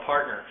become a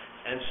partner.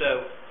 And so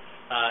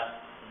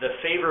the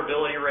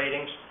favorability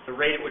ratings, the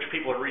rate at which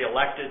people are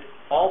reelected,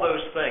 all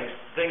those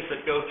things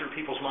that go through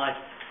people's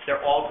minds,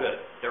 they're all good.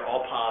 They're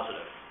all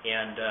positive.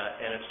 And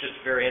it's just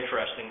very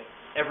interesting.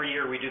 Every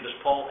year we do this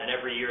poll, and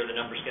every year the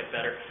numbers get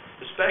better,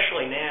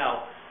 especially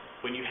now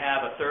when you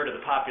have a third of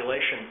the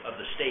population of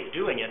the state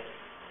doing it.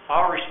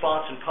 Our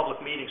response in public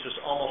meetings is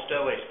almost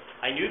always,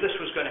 I knew this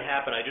was going to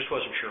happen, I just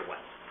wasn't sure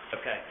when.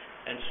 Okay?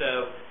 And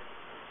so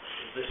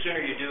the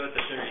sooner you do it,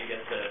 the sooner you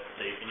get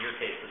in your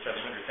case, the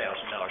 $700,000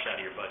 out of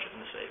your budget in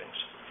the savings.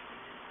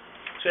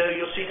 So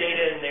you'll see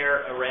data in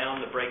there around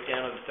the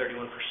breakdown of the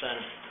 31%.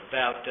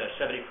 About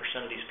 70%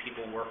 of these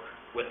people work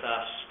with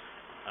us.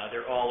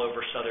 They're all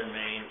over southern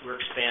Maine. We're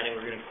expanding.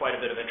 We're getting quite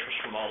a bit of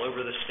interest from all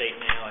over the state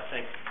now. I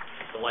think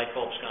the light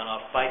bulb's gone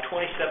off. By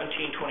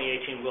 2017,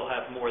 2018, we'll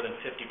have more than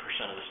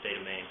 50% of the state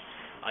of Maine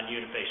on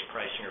unit-based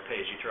pricing or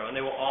pay-as-you-throw. And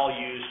they will all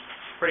use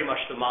pretty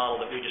much the model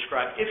that we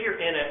described. If you're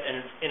in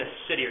a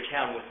city or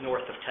town with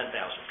north of 10,000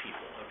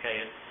 people,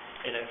 okay,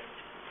 in a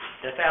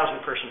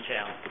 1,000-person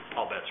town,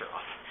 all bets are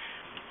off.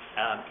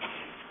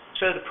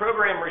 So the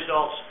program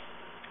results,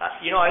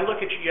 I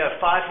look at you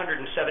have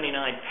 579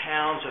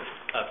 pounds of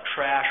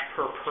trash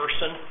per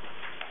person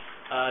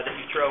that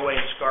you throw away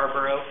in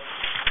Scarborough.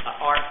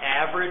 Our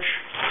average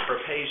for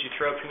a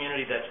pay-as-you-throw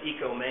community that's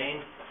Eco-Maine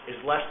is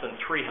less than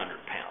 300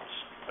 pounds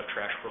of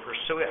trash per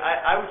person. So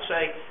I would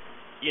say,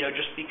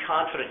 just be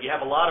confident. You have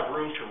a lot of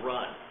room to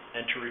run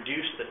and to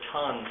reduce the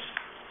tons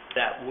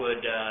that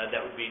would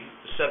be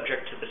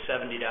subject to the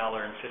 $70.50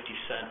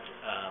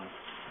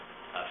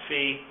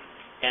 fee.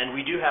 And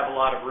we do have a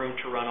lot of room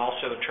to run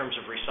also in terms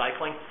of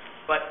recycling.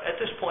 But at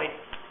this point,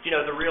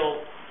 the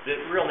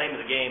real name of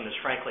the game is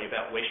frankly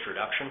about waste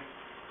reduction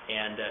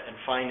and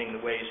finding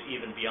the ways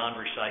even beyond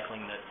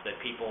recycling that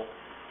people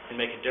can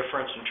make a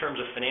difference. In terms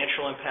of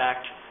financial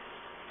impact,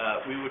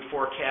 we would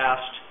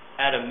forecast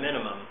at a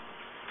minimum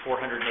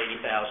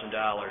 $480,000.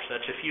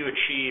 That's if you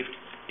achieved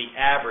the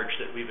average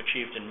that we've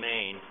achieved in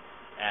Maine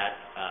at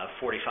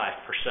 45%.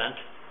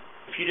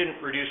 If you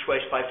didn't reduce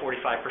waste by 45%,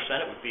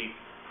 it would be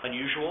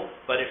unusual,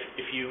 but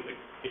if you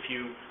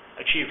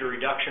achieved a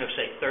reduction of,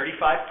 say,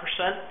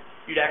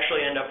 35%, you'd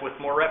actually end up with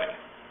more revenue,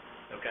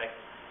 okay?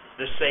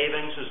 The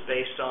savings is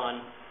based on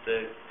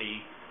the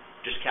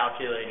just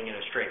calculating in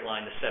a straight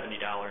line the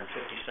 $70.50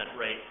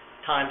 rate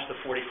times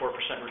the 44%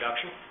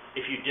 reduction.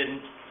 If you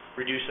didn't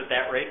reduce at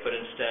that rate, but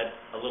instead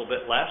a little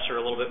bit less or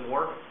a little bit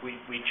more,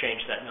 we change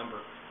that number.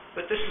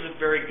 But this is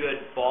a very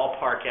good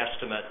ballpark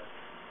estimate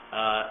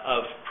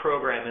of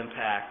program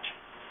impact,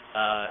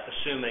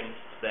 assuming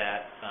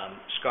that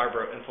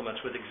Scarborough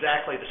implements with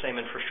exactly the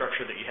same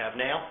infrastructure that you have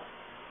now.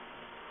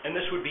 And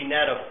this would be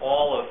net of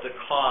all of the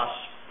costs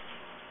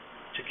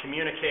to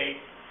communicate,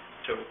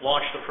 to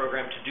launch the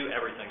program, to do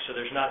everything. So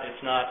it's not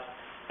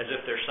as if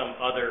there's some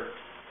other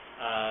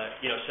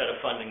set of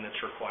funding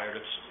that's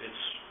required.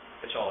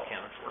 It's all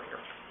accounted for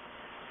here.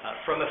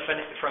 From a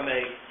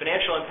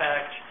financial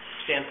impact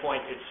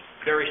standpoint, it's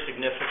very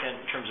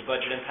significant in terms of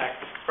budget impact.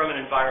 From an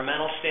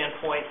environmental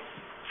standpoint,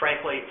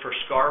 frankly, for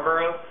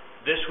Scarborough,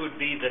 this would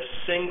be the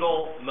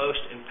single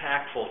most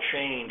impactful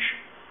change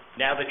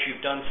now that you've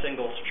done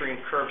single-stream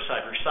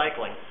curbside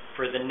recycling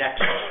for the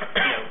next,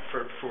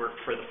 for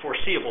the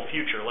foreseeable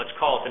future. Let's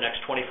call it the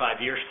next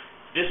 25 years.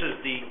 This is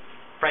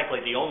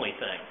frankly, the only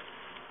thing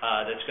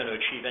that's going to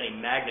achieve any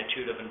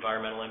magnitude of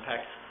environmental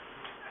impact.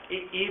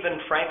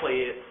 Even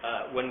frankly,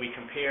 when we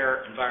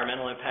compare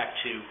environmental impact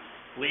to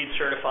LEED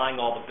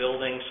certifying all the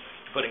buildings,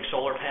 putting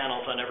solar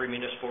panels on every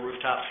municipal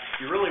rooftop,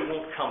 you really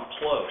won't come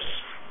close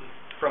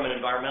from an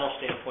environmental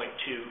standpoint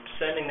to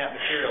sending that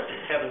material to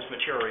Kevin's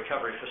material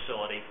recovery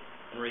facility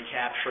and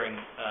recapturing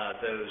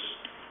those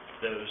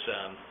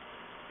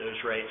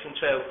rates. And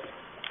so,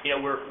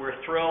 we're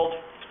thrilled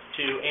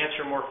to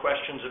answer more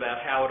questions about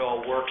how it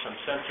all works. I'm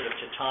sensitive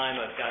to time.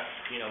 I've got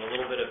a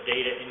little bit of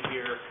data in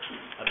here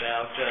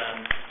about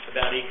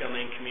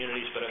Eco-Maine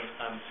communities, but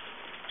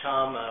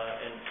Tom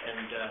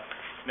and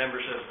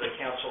members of the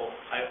council,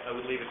 I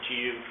would leave it to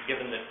you,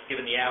 given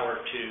the hour,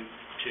 to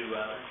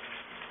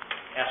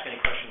ask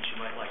any questions you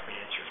might like me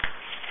to answer.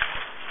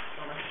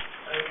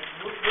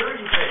 Where are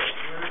you based?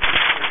 Where is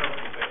your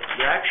company based?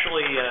 We're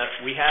actually,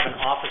 we have an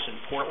office in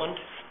Portland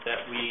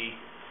that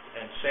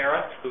and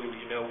Sarah, who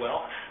you know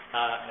well,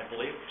 I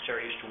believe,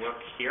 Sarah used to work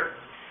here.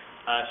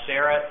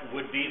 Sarah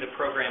would be the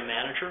program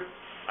manager,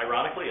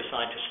 ironically,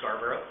 assigned to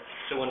Scarborough.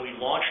 So when we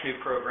launch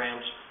new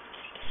programs,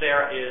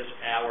 Sarah is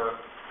our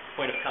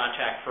point of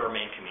contact for our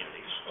Maine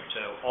communities.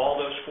 So all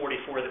those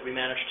 44 that we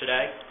manage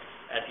today,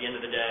 at the end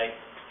of the day,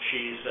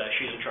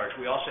 she's in charge.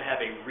 We also have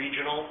a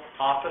regional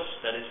office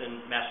that is in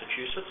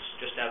Massachusetts,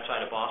 just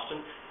outside of Boston,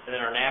 and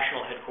then our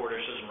national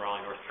headquarters is in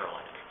Raleigh, North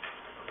Carolina.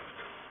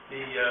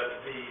 It's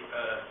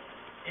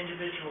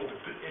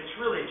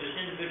really just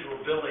individual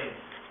billing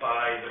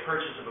by the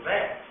purchase of a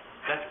bag.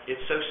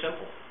 It's so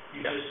simple. You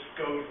just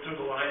go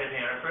through the line in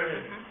Hannaford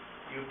and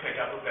you pick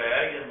up a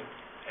bag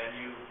and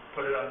you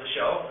put it on the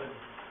shelf, and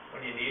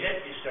when you need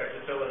it, you start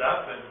to fill it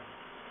up. And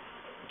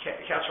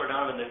Councilor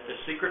Donovan, the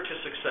secret to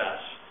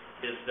success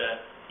is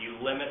that you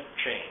limit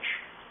change.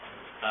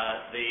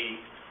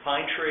 The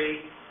Pine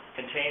Tree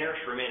containers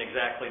remain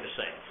exactly the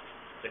same.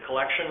 The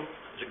collection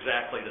is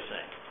exactly the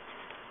same.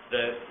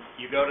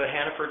 You go to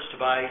Hannaford's to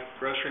buy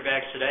grocery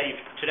bags today.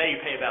 Today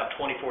you pay about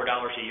 $24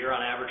 a year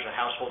on average a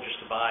household just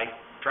to buy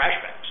trash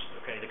bags.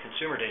 Okay, the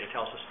consumer data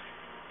tells us.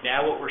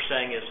 Now what we're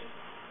saying is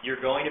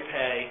you're going to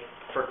pay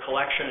for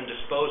collection and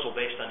disposal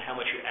based on how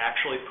much you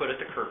actually put at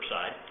the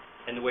curbside,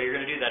 and the way you're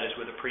going to do that is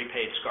with a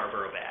prepaid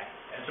Scarborough bag.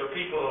 And so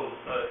people,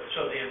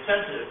 so the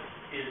incentive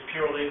is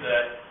purely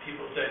that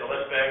people say the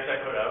less bags I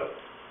put out,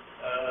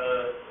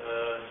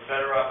 the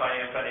better off I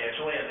am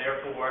financially, and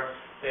therefore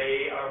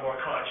they are more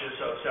conscious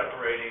of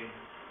separating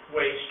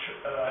waste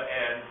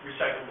and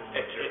recyclable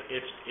material.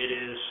 It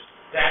is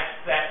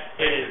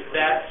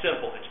that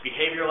simple. It's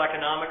behavioral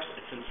economics,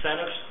 it's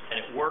incentives, and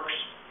it works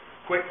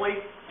quickly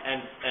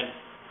and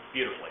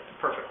beautifully,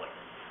 perfectly.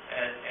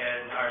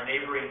 And our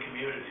neighboring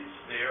communities,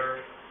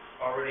 they're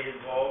already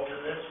involved in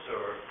this,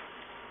 or?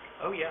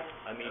 Oh yeah,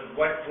 I mean,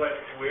 where,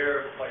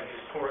 like,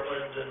 is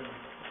Portland and?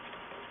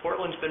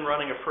 Portland's been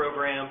running a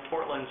program.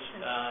 Portland's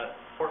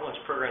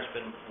program's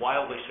been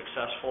wildly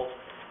successful.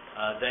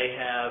 They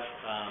have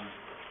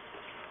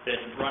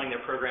been running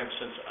their program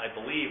since, I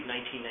believe,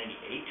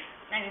 1998.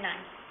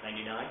 99.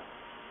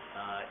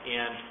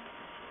 And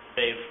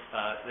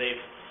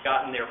they've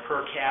gotten their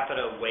per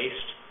capita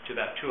waste to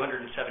about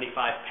 275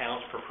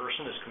 pounds per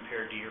person as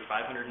compared to your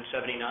 579.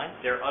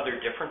 There are other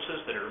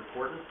differences that are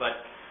important,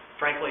 but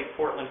frankly,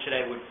 Portland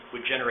today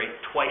would generate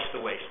twice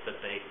the waste that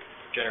they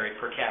generate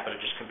per capita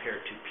just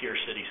compared to peer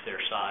cities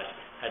their size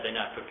had they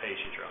not put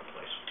pay-as-you-throw in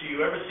place. Do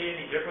you ever see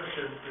any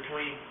differences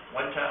between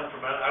one town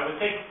from another? I would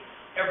think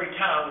every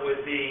town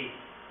would be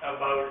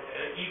about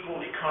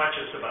equally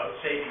conscious about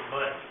saving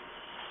money.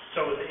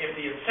 So if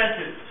the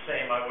incentive is the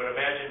same, I would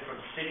imagine from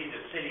city to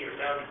city or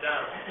town to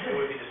town, it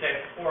would be the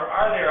same. Or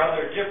are there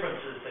other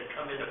differences that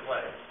come into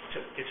play?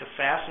 It's a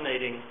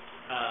fascinating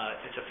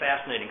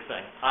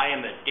thing. I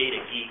am a data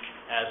geek,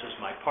 as is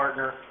my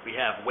partner. We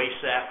have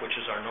WasteZap, which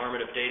is our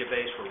normative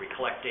database where we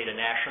collect data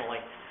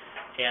nationally.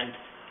 And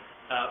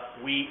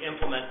we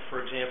implement,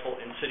 for example,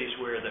 in cities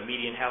where the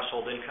median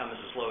household income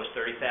is as low as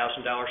 $30,000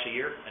 a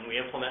year, and we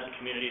implement in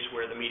communities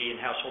where the median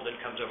household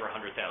income is over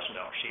 $100,000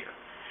 a year.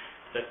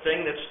 The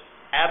thing that's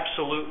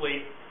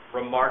absolutely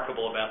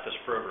remarkable about this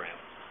program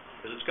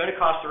is it's going to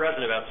cost the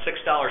resident about $6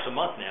 a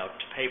month now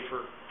to pay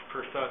for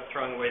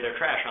throwing away their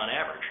trash on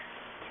average.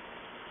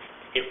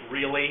 It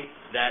really,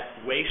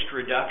 that waste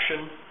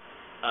reduction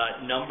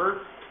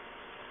number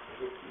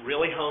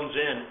really hones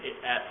in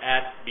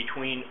at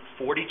between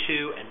 42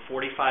 and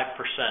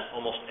 45%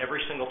 almost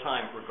every single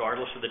time,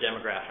 regardless of the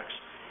demographics.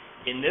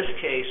 In this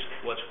case,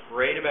 what's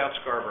great about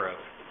Scarborough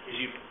is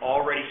you've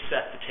already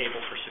set the table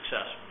for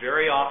success.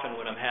 Very often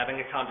when I'm having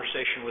a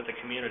conversation with the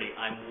community,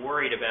 I'm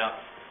worried about,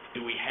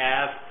 do we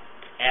have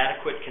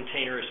adequate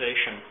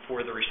containerization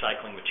for the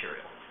recycling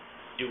material?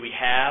 Do we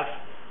have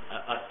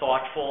a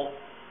thoughtful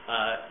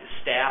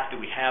staff?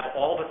 Do we have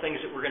all the things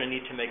that we're going to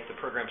need to make the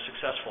program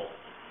successful?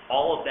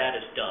 All of that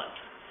is done.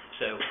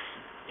 So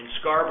in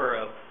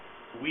Scarborough,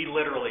 we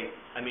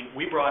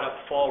brought up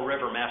Fall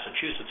River,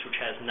 Massachusetts, which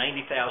has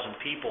 90,000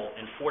 people,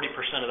 and 40%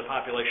 of the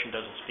population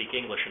doesn't speak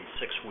English in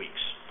 6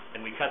 weeks.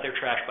 And we cut their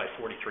trash by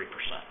 43%.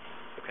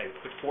 Okay, we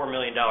put $4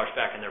 million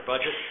back in their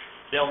budget.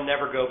 They'll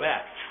never go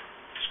back.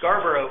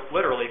 Scarborough,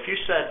 literally, if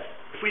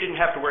we didn't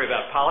have to worry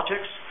about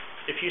politics,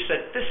 if you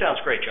said, this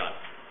sounds great, John,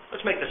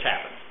 let's make this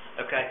happen,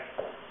 okay?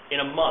 In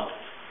a month,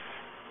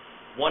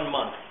 1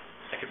 month,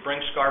 I could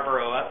bring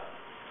Scarborough up.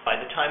 By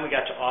the time we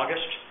got to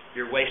August,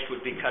 your waste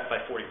would be cut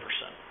by 40%.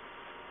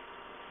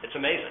 It's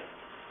amazing.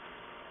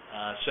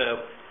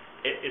 So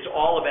it's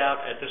all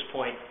about, at this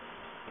point,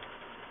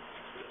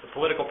 the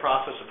political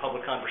process of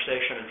public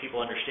conversation and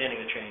people understanding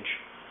the change.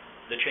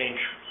 The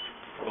change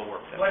will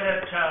work. What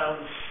have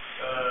towns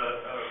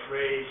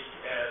raised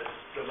as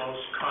the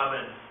most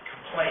common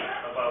complaint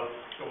about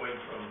going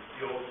from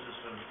the old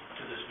system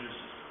to this new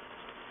system?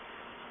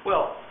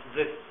 Well,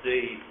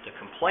 the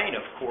complaint,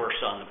 of course,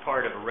 on the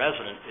part of a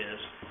resident is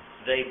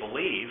they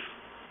believe,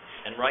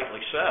 and rightly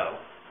so,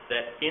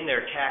 that in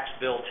their tax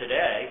bill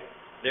today,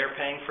 they're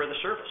paying for the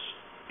service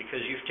because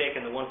you've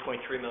taken the $1.3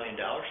 million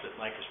that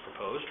Mike has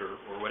proposed,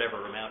 or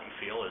whatever amount you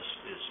feel is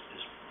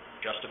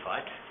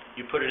justified,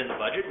 you put it in the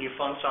budget and you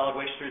fund solid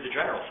waste through the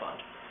general fund,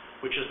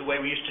 which is the way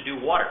we used to do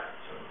water.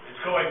 So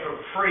it's going from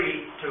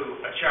free to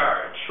a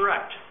charge.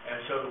 Correct. And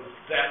so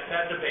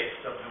that's the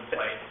basis of the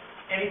complaint.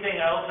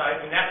 Anything else? I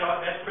mean,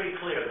 that's pretty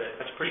clear that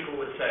people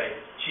would say,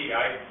 gee,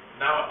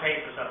 now I'm paying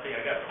for something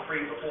I got for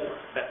free before.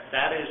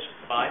 That is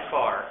by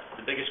far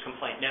the biggest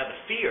complaint. Now, the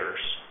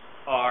fears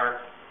are,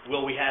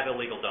 will we have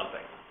illegal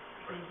dumping?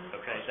 Mm-hmm.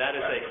 Okay, that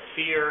is a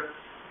fear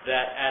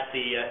that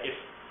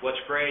what's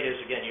great is,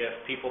 again, you have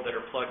people that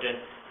are plugged in.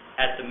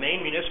 At the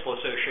Maine Municipal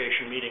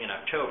Association meeting in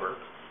October,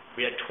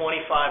 we had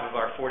 25 of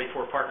our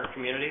 44 partner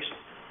communities,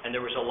 and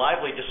there was a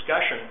lively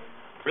discussion,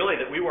 really,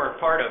 that we weren't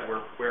part of,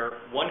 where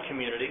one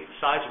community,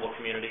 sizable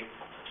community,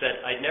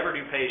 said, I'd never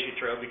do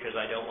pay-as-you-throw because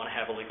I don't want to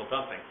have illegal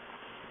dumping.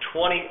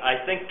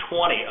 I think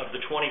 20 of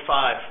the 25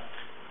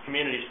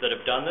 communities that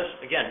have done this.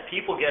 Again,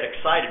 people get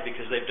excited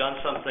because they've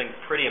done something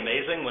pretty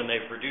amazing when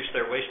they've reduced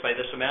their waste by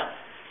this amount,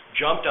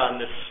 jumped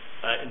on this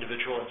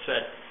individual and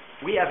said,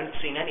 we haven't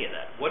seen any of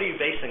that. What are you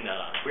basing that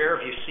on? Where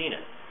have you seen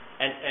it?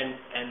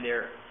 And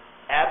they're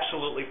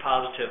absolutely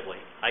positively,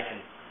 I can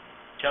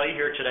tell you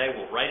here today,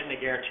 we'll write in a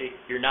guarantee,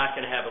 you're not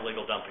going to have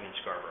illegal dumping in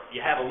Scarborough.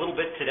 You have a little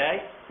bit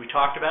today. We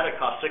talked about it. It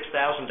costs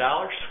 $6,000,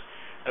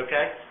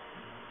 okay?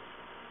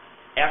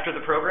 After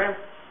the program,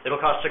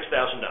 it'll cost $6,000.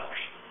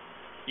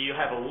 You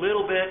have a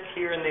little bit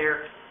here and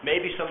there.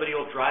 Maybe somebody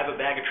will drive a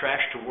bag of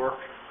trash to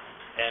work,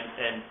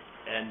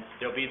 and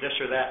there'll be this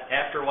or that.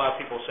 After a while,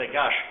 people will say,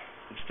 gosh,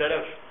 instead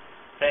of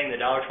paying the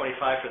 $1.25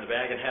 for the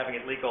bag and having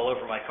it leak all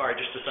over my car, I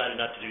just decided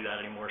not to do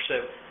that anymore.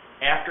 So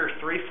after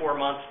 3-4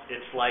 months,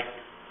 it's like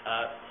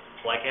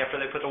after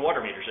they put the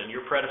water meters in.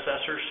 Your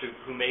predecessors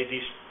who made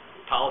these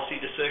policy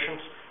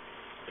decisions,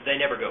 they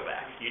never go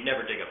back. You'd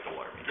never dig up the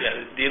water meters.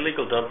 Yeah, the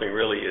illegal dumping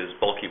really is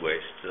bulky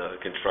waste,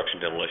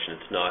 construction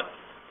demolition. It's not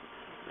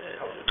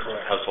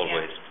household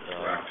waste.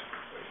 Correct.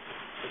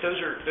 But those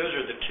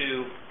are the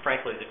two,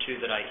 frankly, the two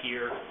that I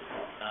hear,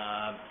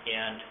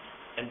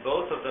 and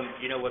both of them.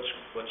 You know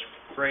what's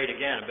great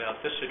again about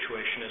this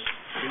situation is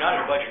you're not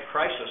in a budget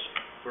crisis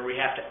where we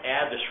have to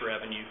add this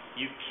revenue.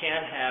 You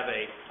can have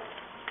a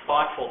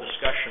thoughtful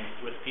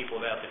discussion with people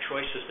about the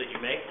choices that you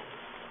make.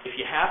 If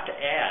you have to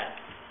add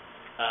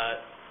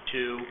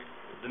to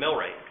the mill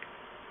rate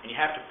and you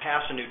have to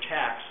pass a new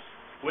tax,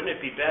 wouldn't it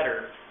be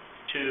better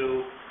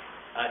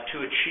to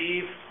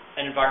achieve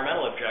an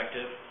environmental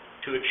objective,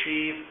 to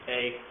achieve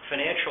a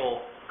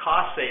financial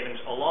cost savings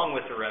along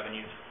with the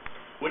revenues?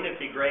 Wouldn't it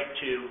be great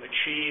to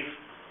achieve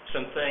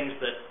some things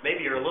that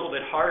maybe are a little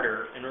bit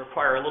harder and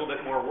require a little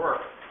bit more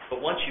work, but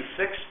once you've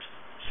fixed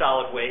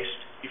solid waste,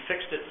 you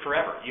fixed it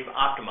forever. You've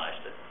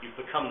optimized it. You've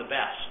become the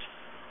best.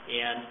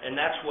 And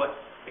that's what,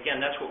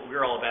 again, that's what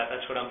we're all about.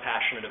 That's what I'm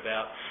passionate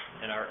about,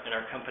 and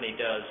our company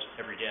does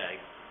every day,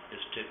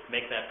 is to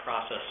make that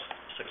process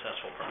a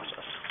successful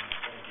process.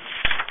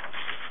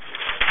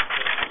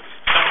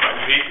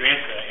 You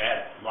answered that. I had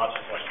lots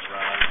of questions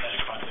around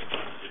unintended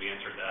consequences. You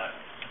answered that.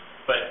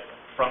 But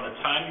from the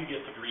time you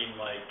get the green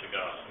light to go,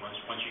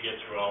 once you get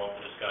through all of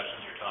the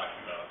discussions you're talking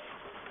about,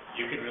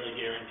 you can really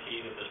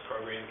guarantee that this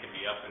program can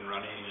be up and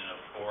running in a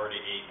 4 to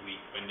 8 week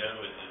window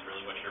is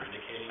really what you're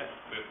indicating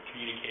with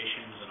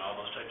communications and all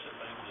those types of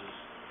things.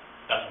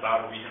 That's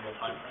about a reasonable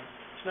time frame?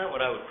 It's not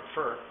what I would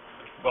prefer.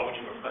 What would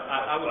you prefer?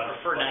 I would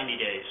prefer 90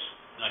 days.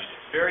 90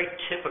 days. Very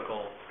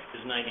typical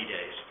is 90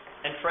 days.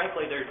 And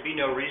frankly, there'd be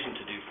no reason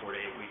to do 4 to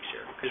 8 weeks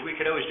here, because we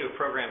could always do a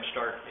program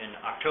start in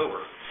October.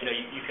 You know,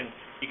 you can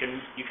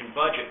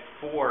budget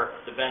for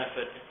the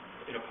benefit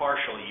in a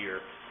partial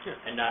year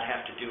and not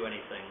have to do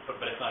anything.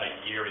 But it's not a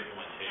year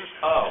implementation.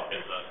 Oh.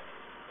 It's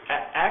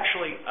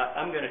Actually,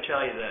 I'm going to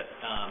tell you that,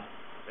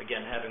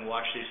 again, having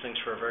watched these things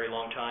for a very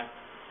long time,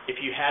 if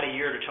you had a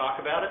year to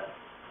talk about it,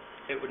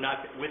 it would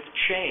not. With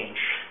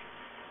change,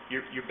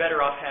 you're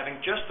better off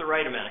having just the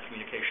right amount of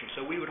communication.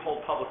 So we would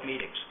hold public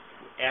meetings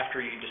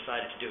after you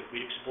decided to do it.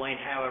 We'd explain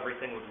how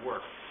everything would work.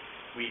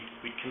 We'd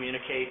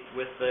communicate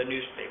with the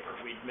newspaper.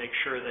 We'd make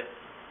sure that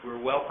we're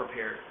well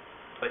prepared.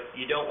 But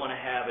you don't want to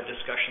have a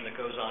discussion that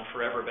goes on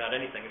forever about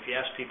anything. If you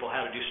ask people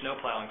how to do snow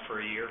plowing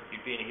for a year, you'd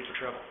be in a heap of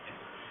trouble.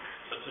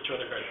 So two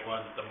other questions.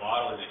 One, the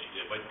modeling that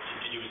you did,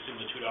 did you assume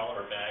the $2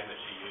 bag that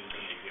you used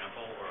in the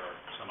example, or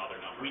some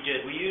other number? We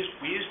did. We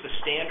used the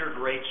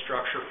standard rate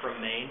structure from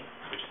Maine,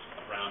 Which is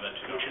around that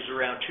 $2. which is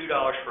around $2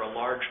 for a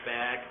large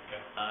bag,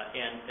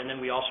 Okay. and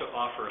then we also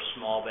offer a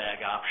small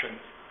bag option,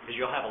 because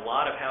you'll have a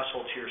lot of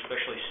households here,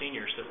 especially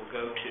seniors, that will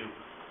go to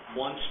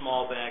one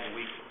small bag a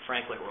week,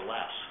 frankly, or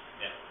less.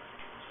 Yeah.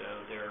 So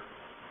they're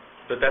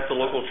But that's a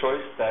local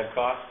choice, bag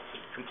cost?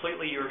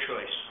 completely your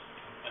choice.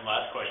 And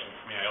last question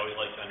for me, I always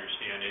like to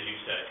understand, as you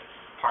said,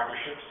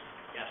 partnerships.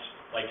 Yes.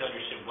 Like to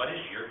understand, what is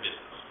your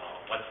business model?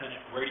 What's in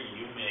it? Where do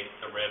you make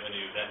the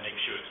revenue that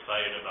makes you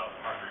excited about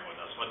partnering with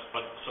us?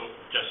 So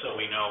just so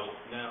we know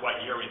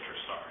what your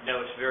interests are.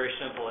 No, it's very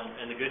simple,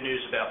 and the good news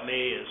about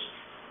me is,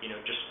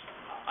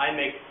 I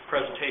make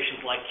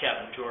presentations like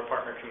Kevin to our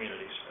partner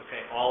communities,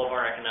 okay? All of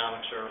our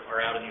economics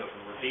are out in the open.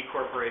 We're a B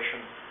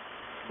corporation.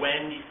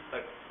 When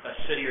a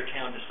city or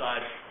town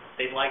decides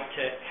they'd like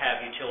to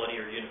have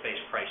utility or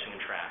unit-based pricing in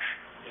trash,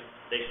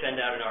 they send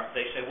out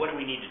they say, what do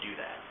we need to do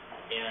that?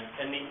 And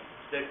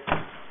the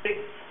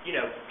big,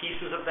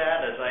 pieces of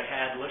that, as I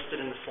had listed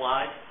in the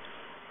slide,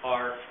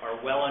 are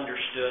well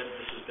understood.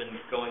 This has been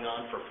going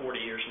on for 40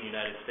 years in the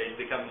United States,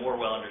 become more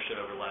well understood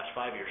over the last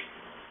 5 years.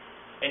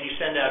 And you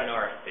send out an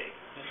RFP,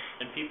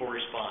 and people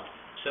respond.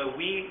 So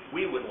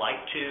we would like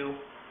to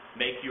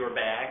make your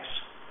bags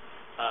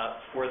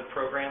for the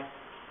program.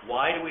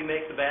 Why do we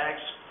make the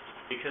bags?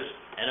 Because,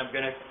 and I'm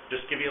going to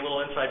just give you a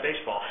little inside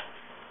baseball,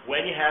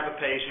 when you have a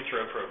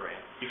pay-as-you-throw program,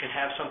 you can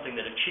have something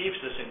that achieves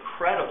this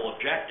incredible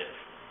objective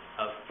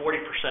of 40%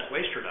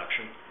 waste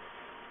reduction,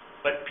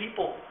 but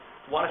people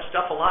want to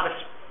stuff a lot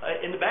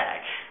in the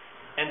bag.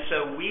 And so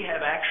we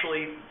have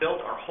actually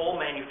built our whole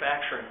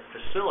manufacturing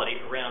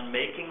facility around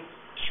making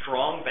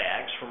strong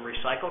bags from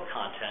recycled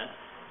content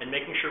and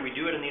making sure we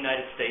do it in the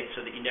United States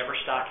so that you never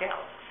stock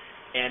out.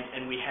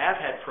 And we have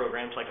had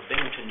programs like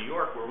Binghamton, New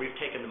York, where we've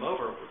taken them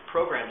over,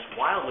 programs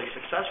wildly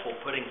successful,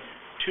 putting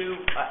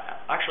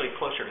actually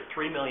closer to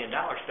 $3 million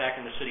back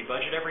in the city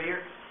budget every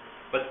year.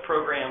 But the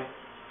program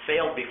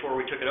failed before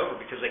we took it over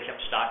because they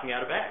kept stocking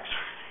out of bags,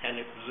 and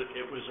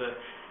it was a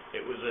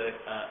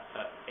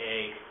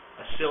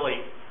silly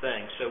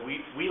thing. So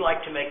we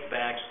like to make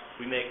bags.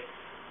 We make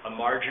a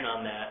margin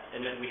on that,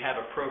 and then we have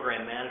a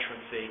program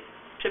management fee.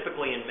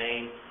 Typically in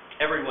Maine,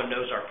 everyone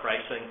knows our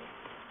pricing.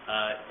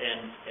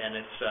 And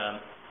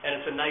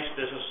it's a nice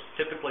business.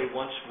 Typically,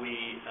 once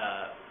we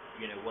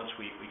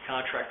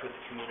contract with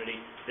the community,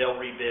 they'll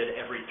rebid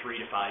every 3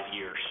 to 5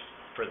 years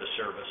for the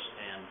service,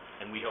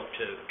 and we hope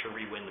to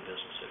re-win the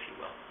business, if you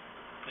will.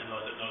 And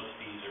those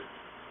fees are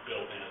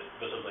built in.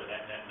 This is a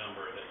net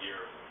number that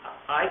you're.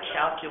 I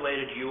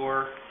calculated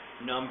your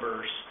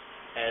numbers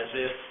as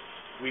if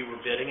we were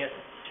bidding it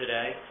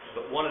today.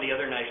 But one of the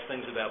other nice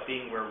things about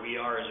being where we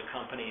are as a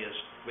company is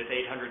with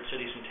 800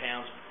 cities and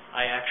towns.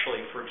 I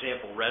actually, for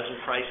example,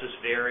 resin prices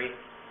vary,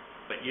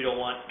 but you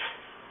don't want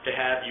to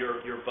have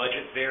your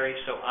budget vary,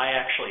 so I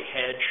actually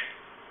hedge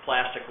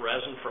plastic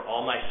resin for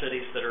all my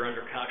cities that are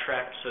under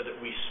contract so that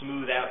we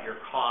smooth out your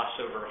costs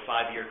over a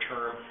 5-year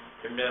term.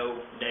 There are no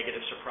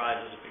negative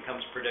surprises. It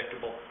becomes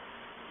predictable.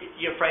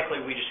 Frankly,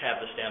 we just have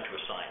this down to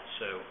a science,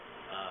 so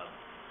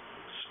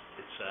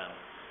it's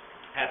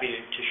happy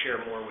to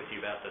share more with you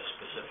about the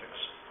specifics.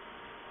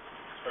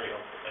 It's very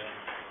helpful. Thank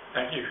you.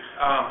 Thank you.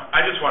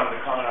 I just wanted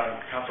to comment on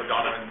Councilor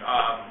Donovan.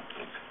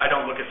 I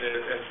don't look at it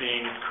as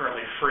being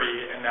currently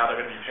free, and now they're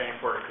going to be paying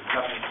for it because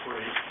nothing's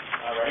free,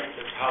 right?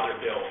 It's how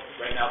they're billed.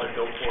 Right now they're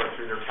billed for it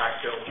through their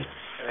tax bills,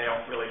 and they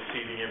don't really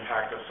see the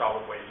impact of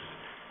solid waste.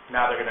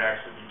 Now they're going to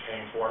actually be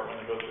paying for it when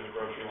they go through the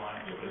grocery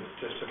line. So it's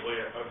just simply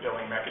a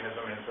billing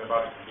mechanism, and it's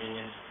about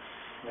convenience.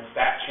 And it's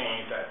that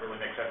change that really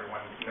makes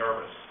everyone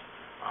nervous.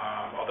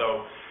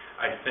 Although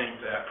I think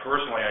that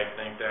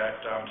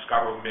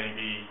Scarborough may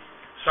be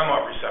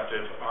somewhat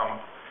receptive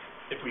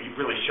if we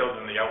really show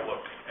them the outlook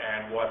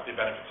and what the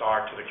benefits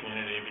are to the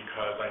community,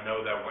 because I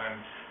know that when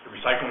the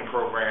recycling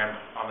program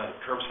on the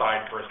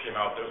curbside first came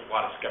out, there was a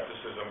lot of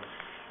skepticism,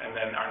 and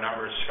then our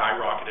numbers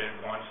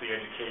skyrocketed once the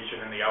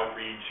education and the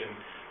outreach and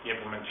the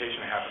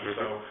implementation happened.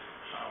 So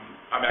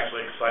I'm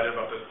actually excited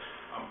about this.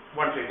 I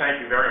want to say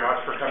thank you very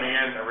much for coming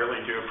in. I really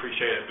do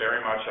appreciate it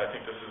very much. I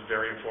think this is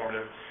very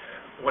informative.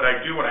 What I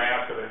do want to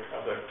ask of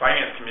the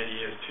Finance Committee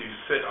is to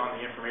sit on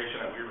the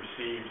information that we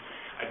received.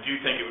 I do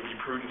think it would be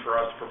prudent for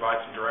us to provide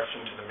some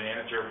direction to the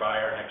manager by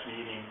our next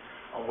meeting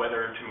on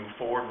whether to move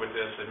forward with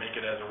this and make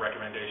it as a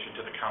recommendation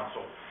to the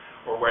council,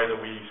 or whether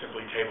we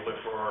simply table it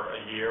for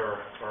a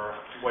year, or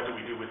what do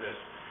we do with this,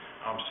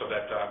 so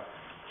that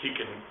he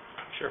can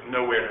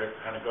know where to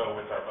kind of go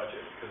with our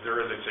budget, because there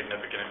is a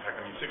significant impact.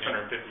 I mean,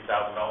 $650,000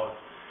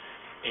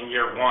 in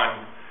year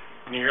one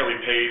nearly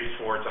pays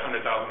for, it's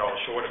 $100,000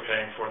 short of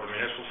paying for the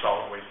municipal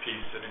solid waste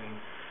piece, and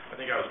I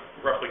think I was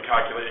roughly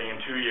calculating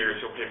in 2 years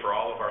you'll pay for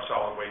all of our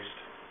solid waste,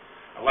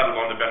 let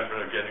alone the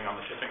benefit of getting on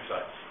the shipping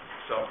side.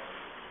 So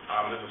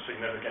there's a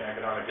significant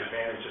economic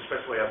advantage,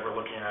 especially as we're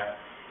looking at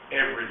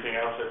everything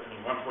else. I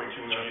mean, $1.2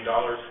 million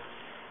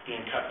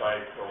being cut by,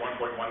 or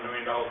 $1.1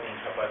 million being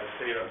cut by the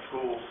state on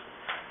schools.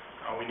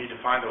 We need to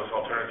find those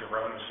alternative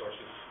revenue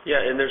sources.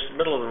 Yeah, and there's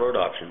middle-of-the-road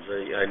options.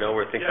 I know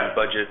we're thinking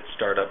budget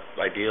startup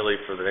ideally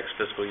for the next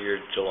fiscal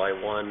year, July 1.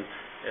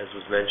 As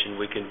was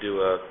mentioned, we can do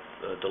a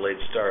delayed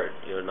start,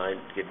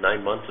 get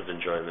 9 months of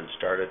enjoyment,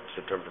 start at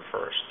September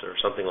 1st or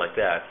something like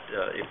that.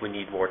 If we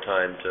need more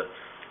time to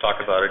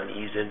talk about it and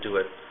ease into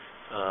it,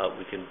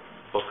 we can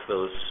book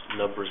those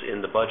numbers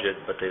in the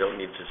budget, but they don't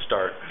need to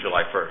start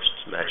July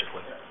 1st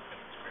magically.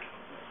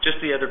 Just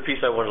the other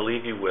piece I want to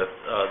leave you with,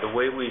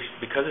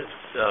 because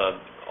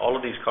all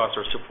of these costs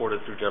are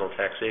supported through general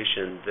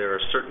taxation, there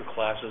are certain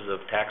classes of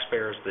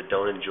taxpayers that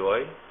don't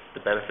enjoy the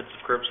benefits of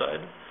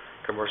curbside.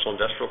 Commercial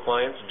industrial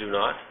clients do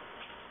not.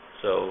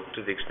 So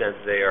to the extent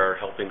they are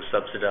helping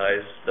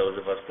subsidize those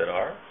of us that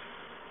are,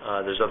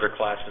 there's other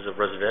classes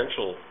of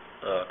residential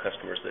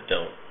customers that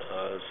don't.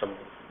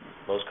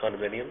 Most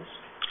condominiums.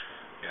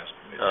 Yes.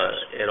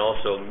 And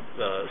also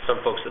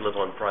some folks that live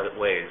on private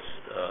ways,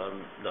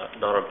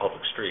 not on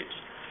public streets.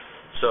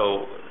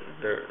 So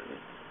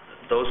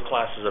those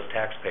classes of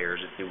taxpayers,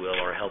 if you will,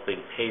 are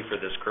helping pay for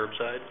this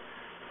curbside,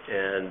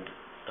 and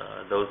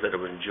those that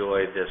would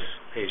enjoy this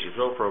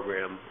pay-as-you-throw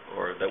program,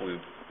 or that we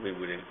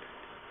would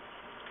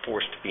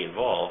forced to be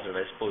involved, and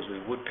I suppose we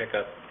would pick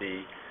up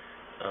the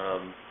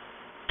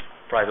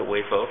private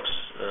way folks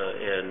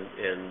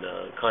and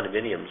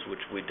condominiums,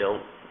 which we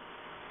don't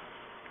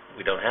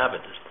have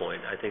at this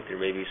point. I think there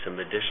may be some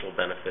additional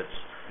benefits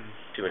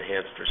to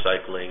enhanced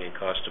recycling and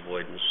cost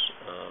avoidance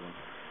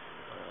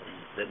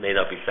that may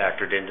not be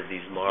factored into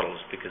these models,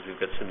 because we've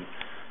got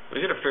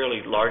a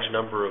fairly large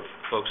number of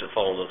folks that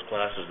fall in those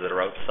classes that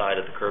are outside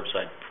of the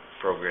curbside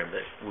program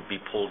that would be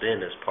pulled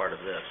in as part of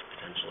this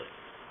potentially.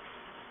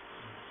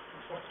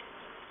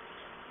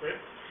 Great.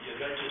 Yeah,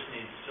 that just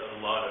needs a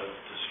lot of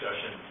discussion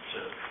discussion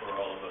for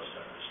all of us to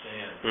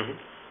understand Mhm.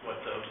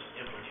 what those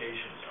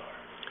implications are.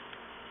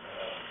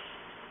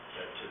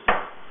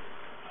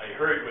 I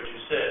heard what you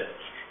said,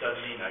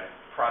 doesn't mean I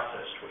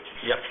processed what you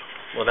said. Yep.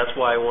 Well, that's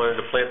why I wanted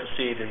to plant the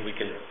seed, and we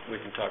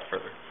can talk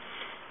further.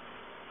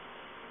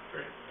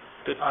 Great.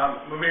 Good.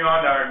 Moving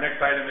on, our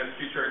next item is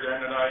future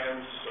agenda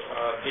items,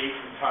 dates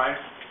and times.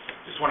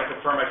 Just want to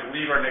confirm, I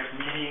believe our next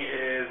meeting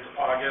is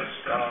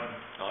August. That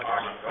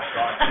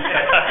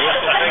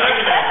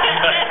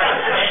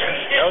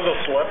was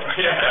a slip.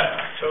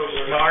 Yeah. So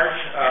March,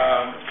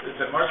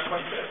 is it March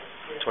 25th?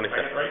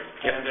 25th. Right?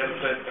 Yep. And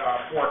it's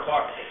at 4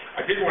 o'clock.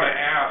 I did want to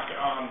ask,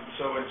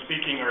 so in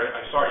speaking, or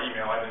I saw your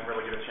email, I didn't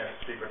really get a chance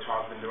to speak, but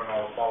Tom's been doing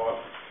all the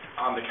follow-up.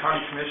 The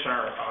county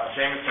commissioner,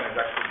 Jameson, is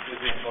actually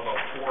busy until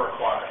about 4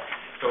 o'clock.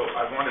 So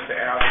I wanted to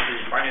ask the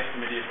finance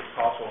committee if it's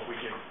possible if we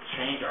could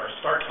change our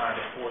start time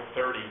to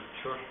 4:30.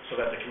 Sure. So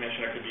that the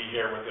commissioner could be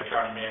here with the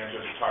county manager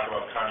to talk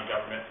about county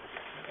government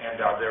and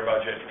their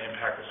budget and the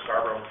impact of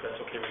Scarborough, if that's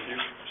okay with you.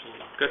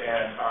 Absolutely. Good.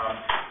 And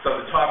so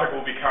the topic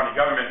will be county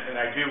government, and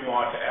I do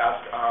want to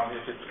ask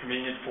if it's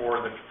convenient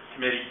for the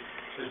committee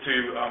is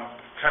to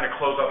kind of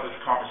close up this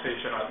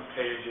conversation on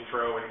pay as you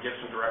throw and give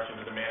some direction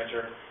to the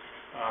manager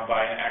by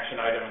an action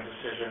item and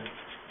decision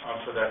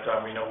so that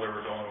we know where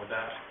we're going with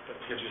that. That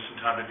gives you some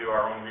time to do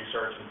our own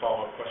research and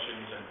follow-up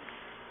questions and,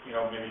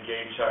 maybe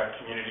gauge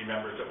community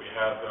members that we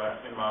have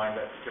in mind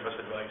that give us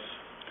advice.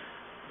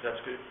 That's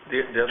good.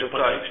 The other Just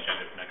put that thought, on the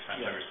agenda for next time,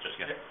 Yeah. so it's just,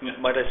 yeah.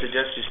 might I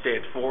suggest you stay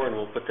at 4 and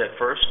we'll put that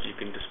first? You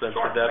can dispense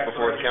Sure. with that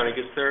before the Excellent.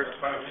 county gets there. That's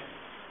fine with me.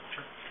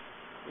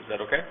 Is that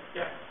okay?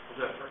 Yeah,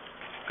 we'll do that first.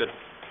 Good.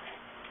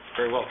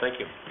 Very well, thank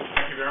you.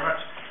 Thank you very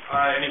much.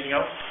 Anything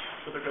else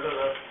for the good of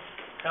the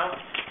town?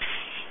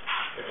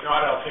 If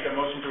not, I'll take a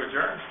motion to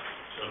adjourn.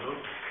 So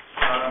moved.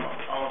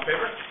 All in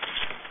favor?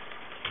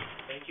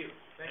 Thank you.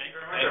 Thank you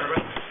very much,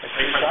 everybody. Thanks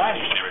for your time.